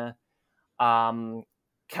Newton-John, Kevin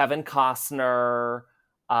Costner.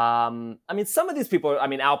 I mean, some of these people, I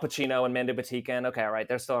mean, Al Pacino and Mandy Patinkin. Okay, all right,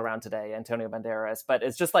 they're still around today. Antonio Banderas, but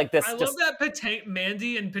it's just like this. I love that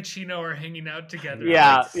Mandy and Pacino are hanging out together.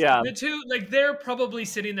 Yeah, like, yeah. The two, like, they're probably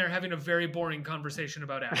sitting there having a very boring conversation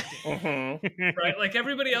about acting, right? Like,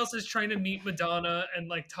 everybody else is trying to meet Madonna and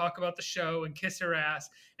like talk about the show and kiss her ass,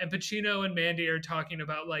 and Pacino and Mandy are talking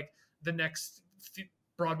about like the next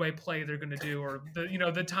Broadway play they're going to do, or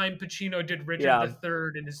the time Pacino did Richard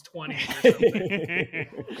III in his 20s or something.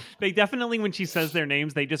 They definitely, when she says their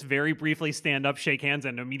names, they just very briefly stand up, shake hands,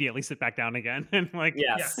 and immediately sit back down again and like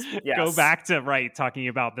go back to talking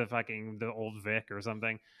about the old Vic or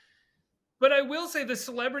something. But I will say the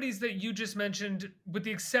celebrities that you just mentioned, with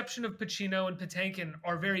the exception of Pacino and Patinkin,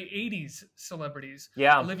 are very 80s celebrities.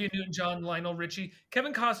 Yeah. Olivia Newton-John, Lionel Richie.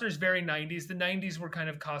 Kevin Costner's very 90s. The 90s were kind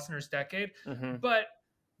of Costner's decade. But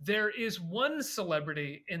there is one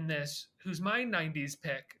celebrity in this who's my 90s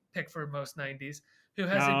pick for most 90s, who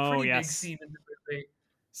has a pretty big scene in the movie.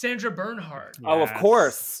 Sandra Bernhard. Yes. Oh, of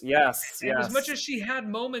course. Yes. And as much as she had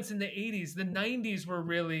moments in the 80s, the 90s were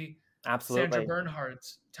really Sandra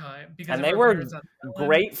Bernhard's time. And they were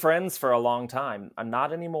great friends for a long time.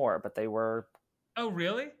 Not anymore, but they were. Oh,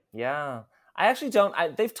 really? Yeah. I actually don't.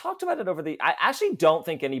 They've talked about it I actually don't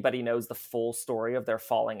think anybody knows the full story of their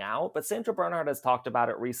falling out, but Sandra Bernhard has talked about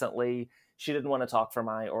it recently. She didn't want to talk for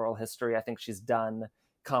my oral history. I think she's done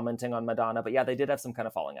commenting on Madonna, but yeah, they did have some kind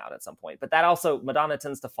of falling out at some point. But that also, Madonna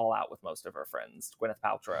tends to fall out with most of her friends. Gwyneth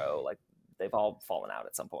Paltrow, like, they've all fallen out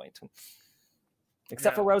at some point.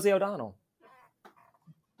 Except for Rosie O'Donnell.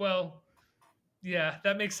 Well, yeah,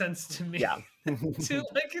 that makes sense to me. Yeah. To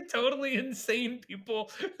like totally insane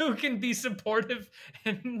people who can be supportive,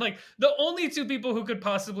 and like the only two people who could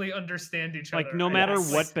possibly understand each other. Like, no matter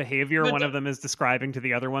what behavior one of them is describing to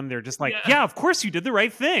the other one, they're just like, yeah, of course you did the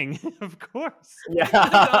right thing. Of course.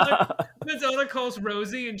 Yeah. Madonna calls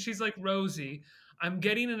Rosie and she's like, Rosie, I'm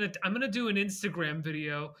going to do an Instagram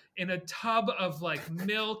video in a tub of like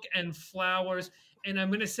milk and flowers, and I'm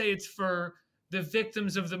going to say it's for the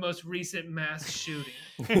victims of the most recent mass shooting.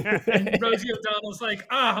 And Rosie O'Donnell's like,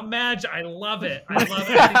 Madge, I love it. I think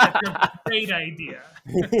that's a great idea.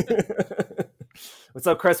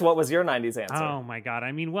 So, Chris, what was your 90s answer? Oh, my God.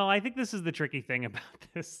 I mean, well, I think this is the tricky thing about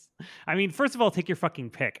this. I mean, first of all, take your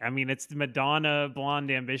fucking pick. I mean, it's Madonna, Blonde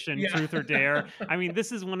Ambition, Truth or Dare. I mean,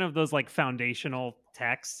 this is one of those, like, foundational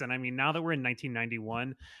texts. And I mean, now that we're in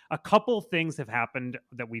 1991, a couple things have happened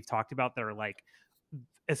that we've talked about that are, like,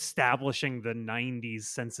 establishing the 90s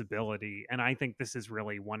sensibility, and I think this is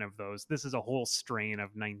really one of those. This is a whole strain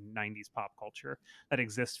of 90s pop culture that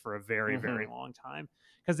exists for a very very long time,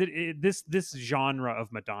 because this genre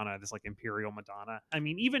of Madonna, this like imperial Madonna, I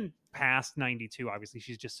mean, even past 92, obviously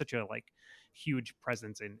she's just such a like huge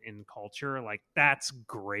presence in culture. Like, that's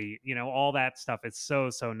great, all that stuff is so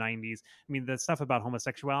 90s. I mean, the stuff about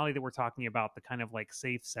homosexuality that we're talking about, the kind of like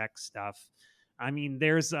safe sex stuff, I mean,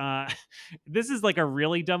 there's this is like a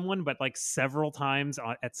really dumb one, but like several times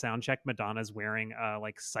at soundcheck, Madonna's wearing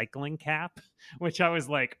like cycling cap, which I was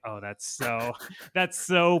like, oh, that's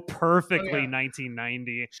so perfectly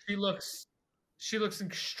 1990. She looks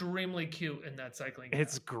extremely cute in that cycling cap.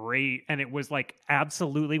 It's great, and it was like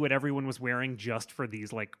absolutely what everyone was wearing just for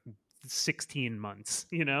these like 16 months,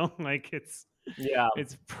 like it's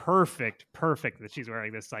perfect that she's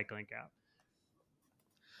wearing this cycling cap.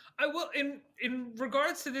 I will, in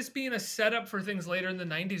regards to this being a setup for things later in the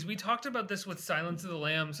 90s, we talked about this with Silence of the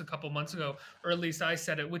Lambs a couple months ago, or at least I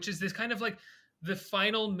said it, which is this kind of like the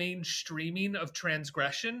final mainstreaming of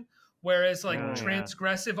transgression, whereas like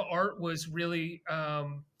transgressive art was really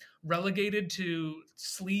relegated to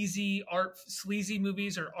sleazy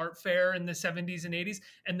movies or art fare in the 70s and 80s.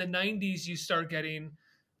 And the 90s, you start getting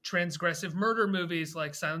transgressive murder movies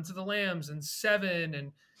like Silence of the Lambs and Seven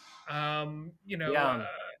and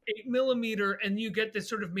 8mm, and you get this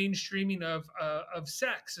sort of mainstreaming of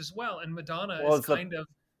sex as well. And Madonna Well, is kind of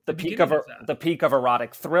the peak of that. The peak of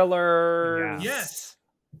erotic thrillers. Yeah. Yes.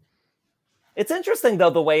 It's interesting though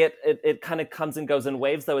the way it kind of comes and goes in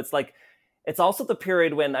waves. Though it's like it's also the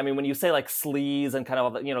period when, I mean, when you say like sleaze and kind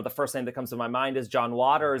of, you know, the first name that comes to my mind is John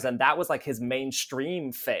Waters, and that was like his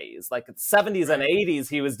mainstream phase. Like in the 70s and 80s,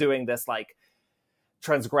 he was doing this like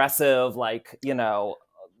transgressive, like, you know.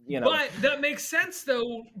 But that makes sense,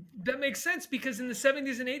 though. That makes sense because in the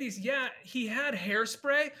 70s and 80s, yeah, he had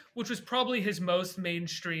Hairspray, which was probably his most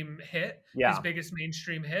mainstream hit, his biggest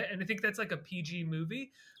mainstream hit. And I think that's like a PG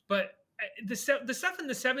movie. But the stuff in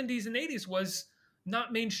the 70s and 80s was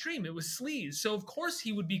not mainstream. It was sleaze. So, of course,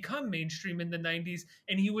 he would become mainstream in the 90s,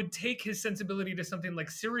 and he would take his sensibility to something like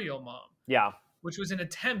Serial Mom. Yeah. Which was an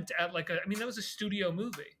attempt at like that was a studio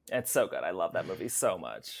movie. It's so good. I love that movie so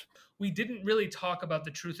much. We didn't really talk about the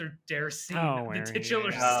Truth or Dare scene, the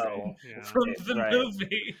titular scene from the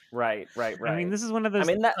movie. Right. I mean, this is one of those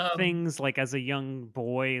things, like, as a young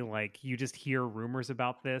boy, like, you just hear rumors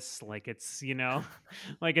about this. Like, it's, you know,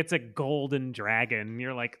 like, it's a golden dragon.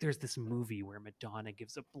 You're like, there's this movie where Madonna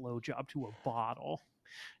gives a blowjob to a bottle.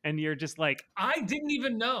 And you're just like... I didn't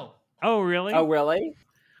even know. Oh, really? Oh, really?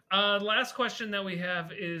 Last question that we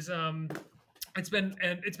have is, it's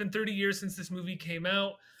been 30 years since this movie came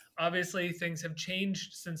out. Obviously, things have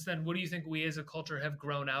changed since then. What do you think we as a culture have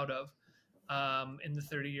grown out of in the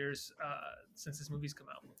 30 years since this movie's come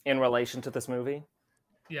out? In relation to this movie?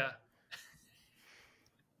 Yeah.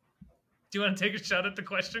 Do you want to take a shot at the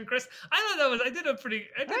question, Chris? I don't know. I did okay.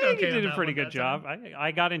 You did a pretty good job. I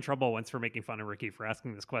got in trouble once for making fun of Ricky for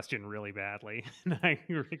asking this question really badly.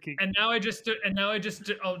 And now I just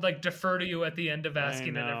like defer to you at the end of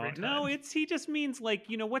asking it every time. No, he just means, like,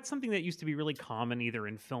 you know, what's something that used to be really common either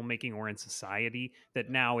in filmmaking or in society that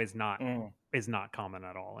now is not common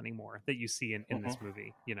at all anymore, that you see in this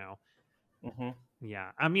movie, you know.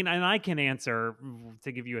 Yeah. I mean, and I can answer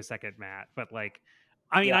to give you a second, Matt, but like,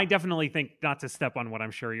 I mean, I definitely think, not to step on what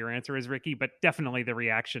I'm sure your answer is, Ricky, but definitely the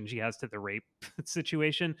reaction she has to the rape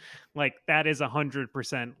situation, like, that is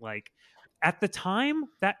 100%, like, at the time,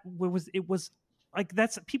 it was like,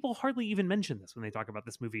 that's, people hardly even mention this when they talk about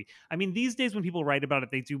this movie. I mean, these days when people write about it,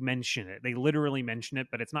 they do mention it. They literally mention it,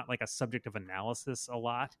 but it's not like a subject of analysis a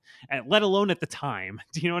lot, let alone at the time.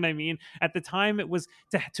 Do you know what I mean? At the time, it was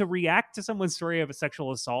to react to someone's story of a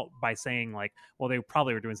sexual assault by saying, like, well, they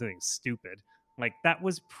probably were doing something stupid. Like, that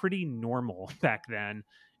was pretty normal back then.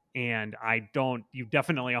 And you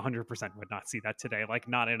definitely 100% would not see that today. Like,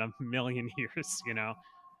 not in a million years, you know?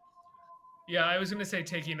 Yeah, I was going to say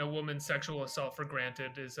taking a woman's sexual assault for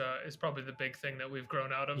granted is probably the big thing that we've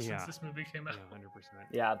grown out of since this movie came out. Yeah, 100%.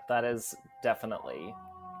 Yeah, that is definitely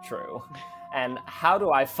true. And how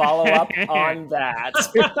do I follow up on that?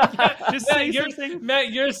 Just say something.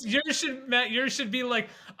 Matt, yours should be like,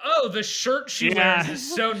 oh, the shirt she wears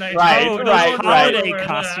is so nice. Right. Holiday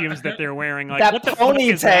costumes that they're wearing. Like, that what the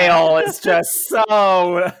ponytail is just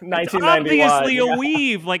so 1991. It's obviously a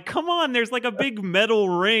weave. Like, come on, there's like a big metal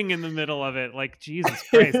ring in the middle of it. Like, Jesus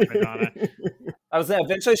Christ, Madonna. I was saying,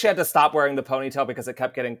 eventually she had to stop wearing the ponytail because it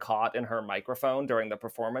kept getting caught in her microphone during the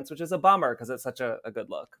performance, which is a bummer because it's such a good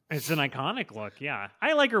look. It's an iconic look, yeah.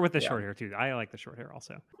 I like her with the short hair, too. I like the short hair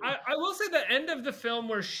also. I will say the end of the film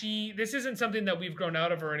where this isn't something that we've grown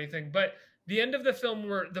out of or anything, but the end of the film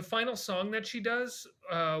where the final song that she does,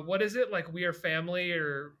 what is it? Like, We Are Family,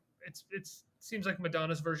 or it seems like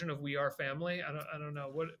Madonna's version of We Are Family. I don't know.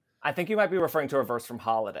 What. I think you might be referring to a verse from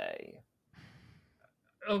Holiday.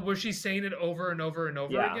 Oh, where she's saying it over and over and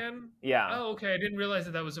over again? Yeah. Oh, okay. I didn't realize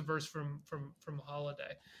that was a verse from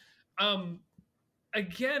Holiday.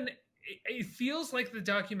 Again, it feels like the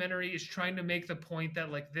documentary is trying to make the point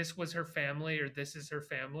that, like, this was her family, or this is her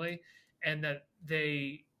family, and that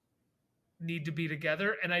they need to be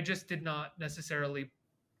together. And I just did not necessarily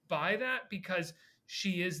buy that, because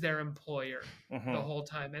she is their employer the whole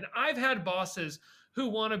time. And I've had bosses who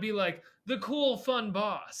want to be like the cool, fun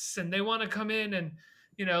boss, and they want to come in and,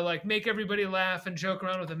 you know, like, make everybody laugh and joke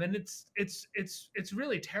around with them. And it's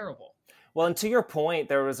really terrible. Well, and to your point,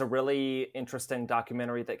 there was a really interesting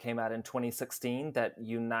documentary that came out in 2016 that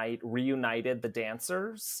reunited the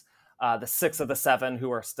dancers, the 6 of the 7 who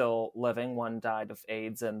are still living. One died of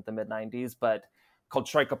AIDS in the mid-90s, but called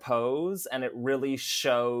Strike a Pose. And it really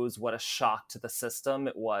shows what a shock to the system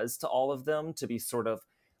it was to all of them to be sort of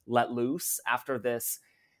let loose after this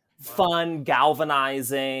fun,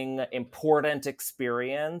 galvanizing, important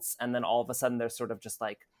experience. And then all of a sudden they're sort of just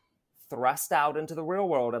like thrust out into the real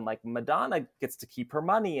world, and like Madonna gets to keep her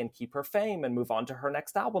money and keep her fame and move on to her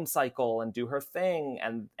next album cycle and do her thing.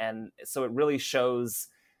 And so it really shows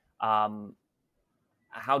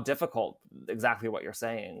how difficult exactly what you're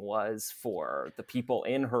saying was for the people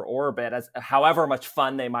in her orbit, as however much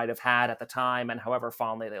fun they might have had at the time and however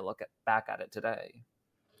fondly they look back at it today.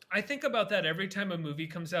 I think about that every time a movie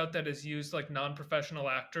comes out that has used like non-professional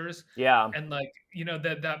actors. Yeah. And like, you know,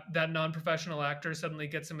 that non-professional actor suddenly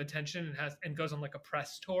gets some attention and goes on like a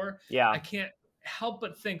press tour. Yeah. I can't help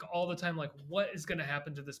but think all the time, like, what is going to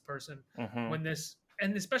happen to this person when this,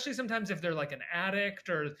 and especially sometimes if they're like an addict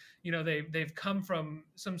or, you know, they've come from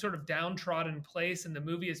some sort of downtrodden place and the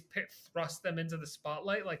movie has thrust them into the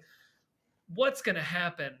spotlight. Like, what's going to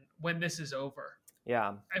happen when this is over?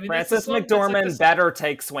 Yeah. I mean, Frances McDormand better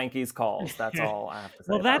take Swanky's calls. That's all I have to say.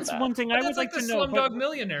 Well, that's one thing I would like to know. Slumdog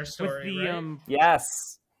Millionaire story, with the, right?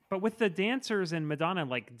 Yes. But with the dancers and Madonna,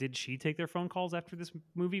 like, did she take their phone calls after this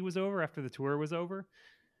movie was over, after the tour was over?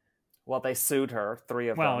 Well, they sued her, 3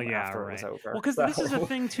 of them, after it was over. Well, because this is a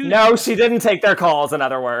thing, too. No, she didn't take their calls, in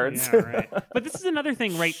other words. Yeah, right. But this is another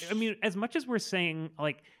thing, right? I mean, as much as we're saying,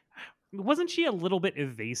 like, wasn't she a little bit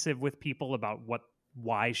evasive with people about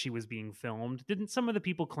why she was being filmed? Didn't some of the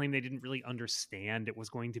people claim they didn't really understand it was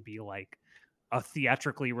going to be like a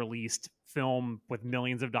theatrically released film with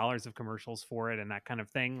millions of dollars of commercials for it and that kind of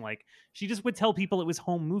thing? Like, she just would tell people it was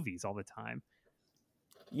home movies all the time.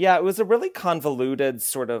 Yeah, it was a really convoluted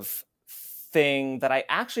sort of thing that I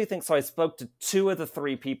actually think, so I spoke to 2 of the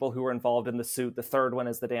 3 people who were involved in the suit. The third one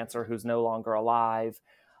is the dancer who's no longer alive.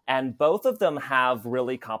 And both of them have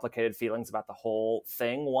really complicated feelings about the whole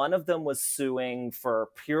thing. One of them was suing for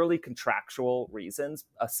purely contractual reasons.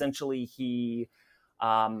 Essentially, he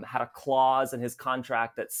had a clause in his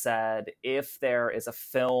contract that said, if there is a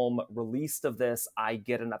film released of this, I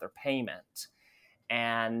get another payment.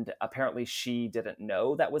 And apparently she didn't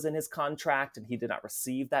know that was in his contract and he did not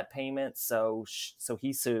receive that payment. So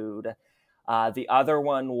he sued. The other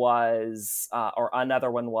one was, or another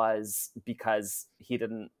one was because he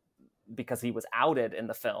was outed in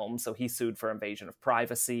the film. So he sued for invasion of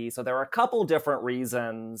privacy. So there are a couple different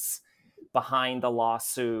reasons behind the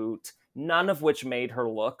lawsuit, none of which made her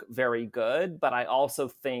look very good. But I also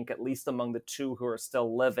think, at least among the 2 who are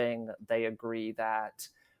still living, they agree that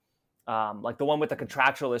like the one with the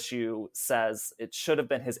contractual issue says it should have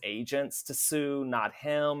been his agents to sue, not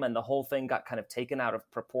him. And the whole thing got kind of taken out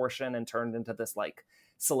of proportion and turned into this like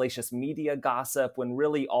salacious media gossip when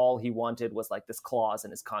really all he wanted was like this clause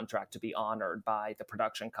in his contract to be honored by the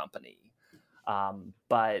production company.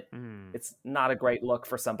 But it's not a great look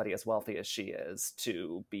for somebody as wealthy as she is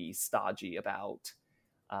to be stodgy about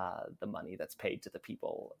the money that's paid to the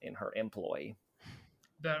people in her employ.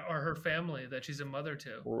 That are her family, that she's a mother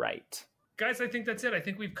to. Right. Guys, I think that's it. I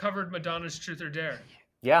think we've covered Madonna's Truth or Dare.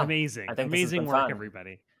 Yeah. Amazing. I think amazing work, fun.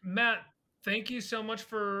 Everybody. Matt, thank you so much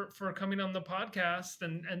for coming on the podcast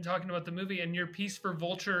and talking about the movie. And your piece for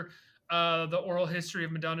Vulture, the oral history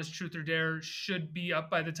of Madonna's Truth or Dare, should be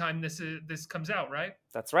up by the time this comes out, right?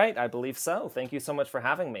 That's right. I believe so. Thank you so much for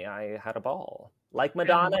having me. I had a ball. Like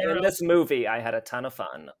Madonna in this movie, I had a ton of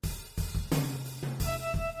fun.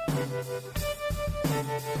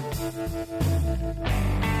 Thank you.